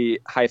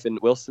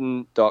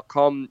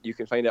finley-wilson.com, you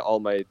can find out all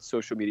my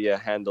social media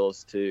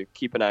handles to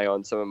keep an eye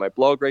on some of my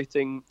blog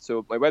writing.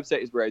 So my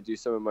website is where I do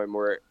some of my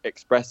more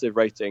expressive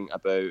writing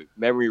about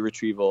memory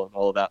retrieval and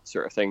all of that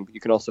sort of thing. But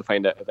you can also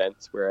find out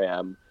events where I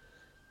am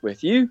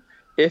with you.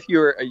 If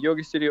you're a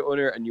yoga studio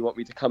owner and you want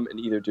me to come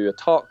and either do a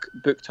talk,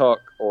 book talk,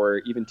 or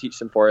even teach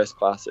some forest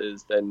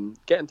classes, then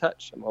get in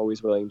touch. I'm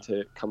always willing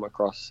to come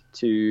across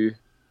to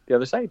the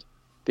other side.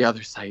 The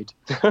other side.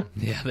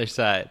 The other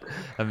side.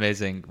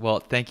 Amazing. Well,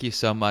 thank you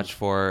so much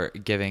for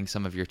giving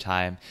some of your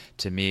time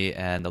to me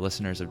and the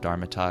listeners of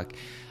Dharma Talk.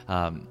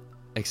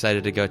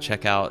 Excited to go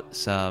check out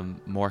some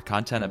more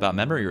content about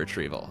memory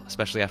retrieval,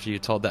 especially after you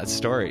told that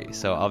story.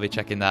 So I'll be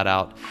checking that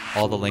out.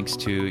 All the links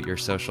to your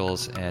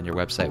socials and your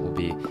website will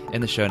be in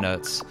the show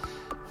notes.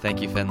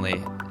 Thank you,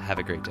 Finley. Have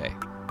a great day.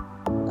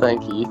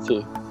 Thank you. You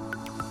too.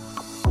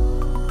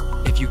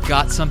 If you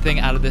got something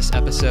out of this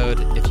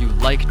episode, if you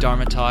like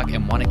Dharma Talk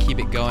and want to keep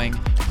it going,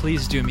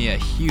 please do me a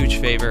huge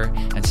favor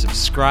and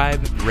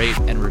subscribe, rate,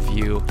 and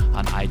review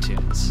on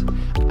iTunes.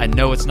 I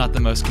know it's not the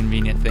most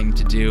convenient thing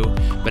to do,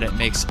 but it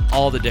makes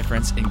all the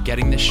difference in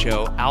getting this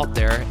show out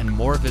there and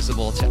more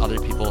visible to other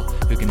people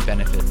who can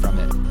benefit from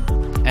it.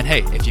 And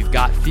hey, if you've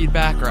got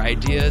feedback or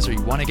ideas or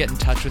you want to get in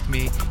touch with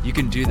me, you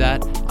can do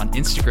that on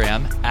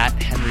Instagram at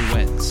Henry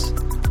Wins.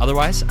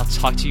 Otherwise, I'll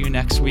talk to you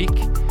next week.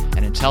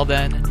 And until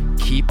then,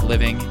 keep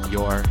living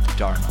your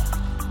Dharma.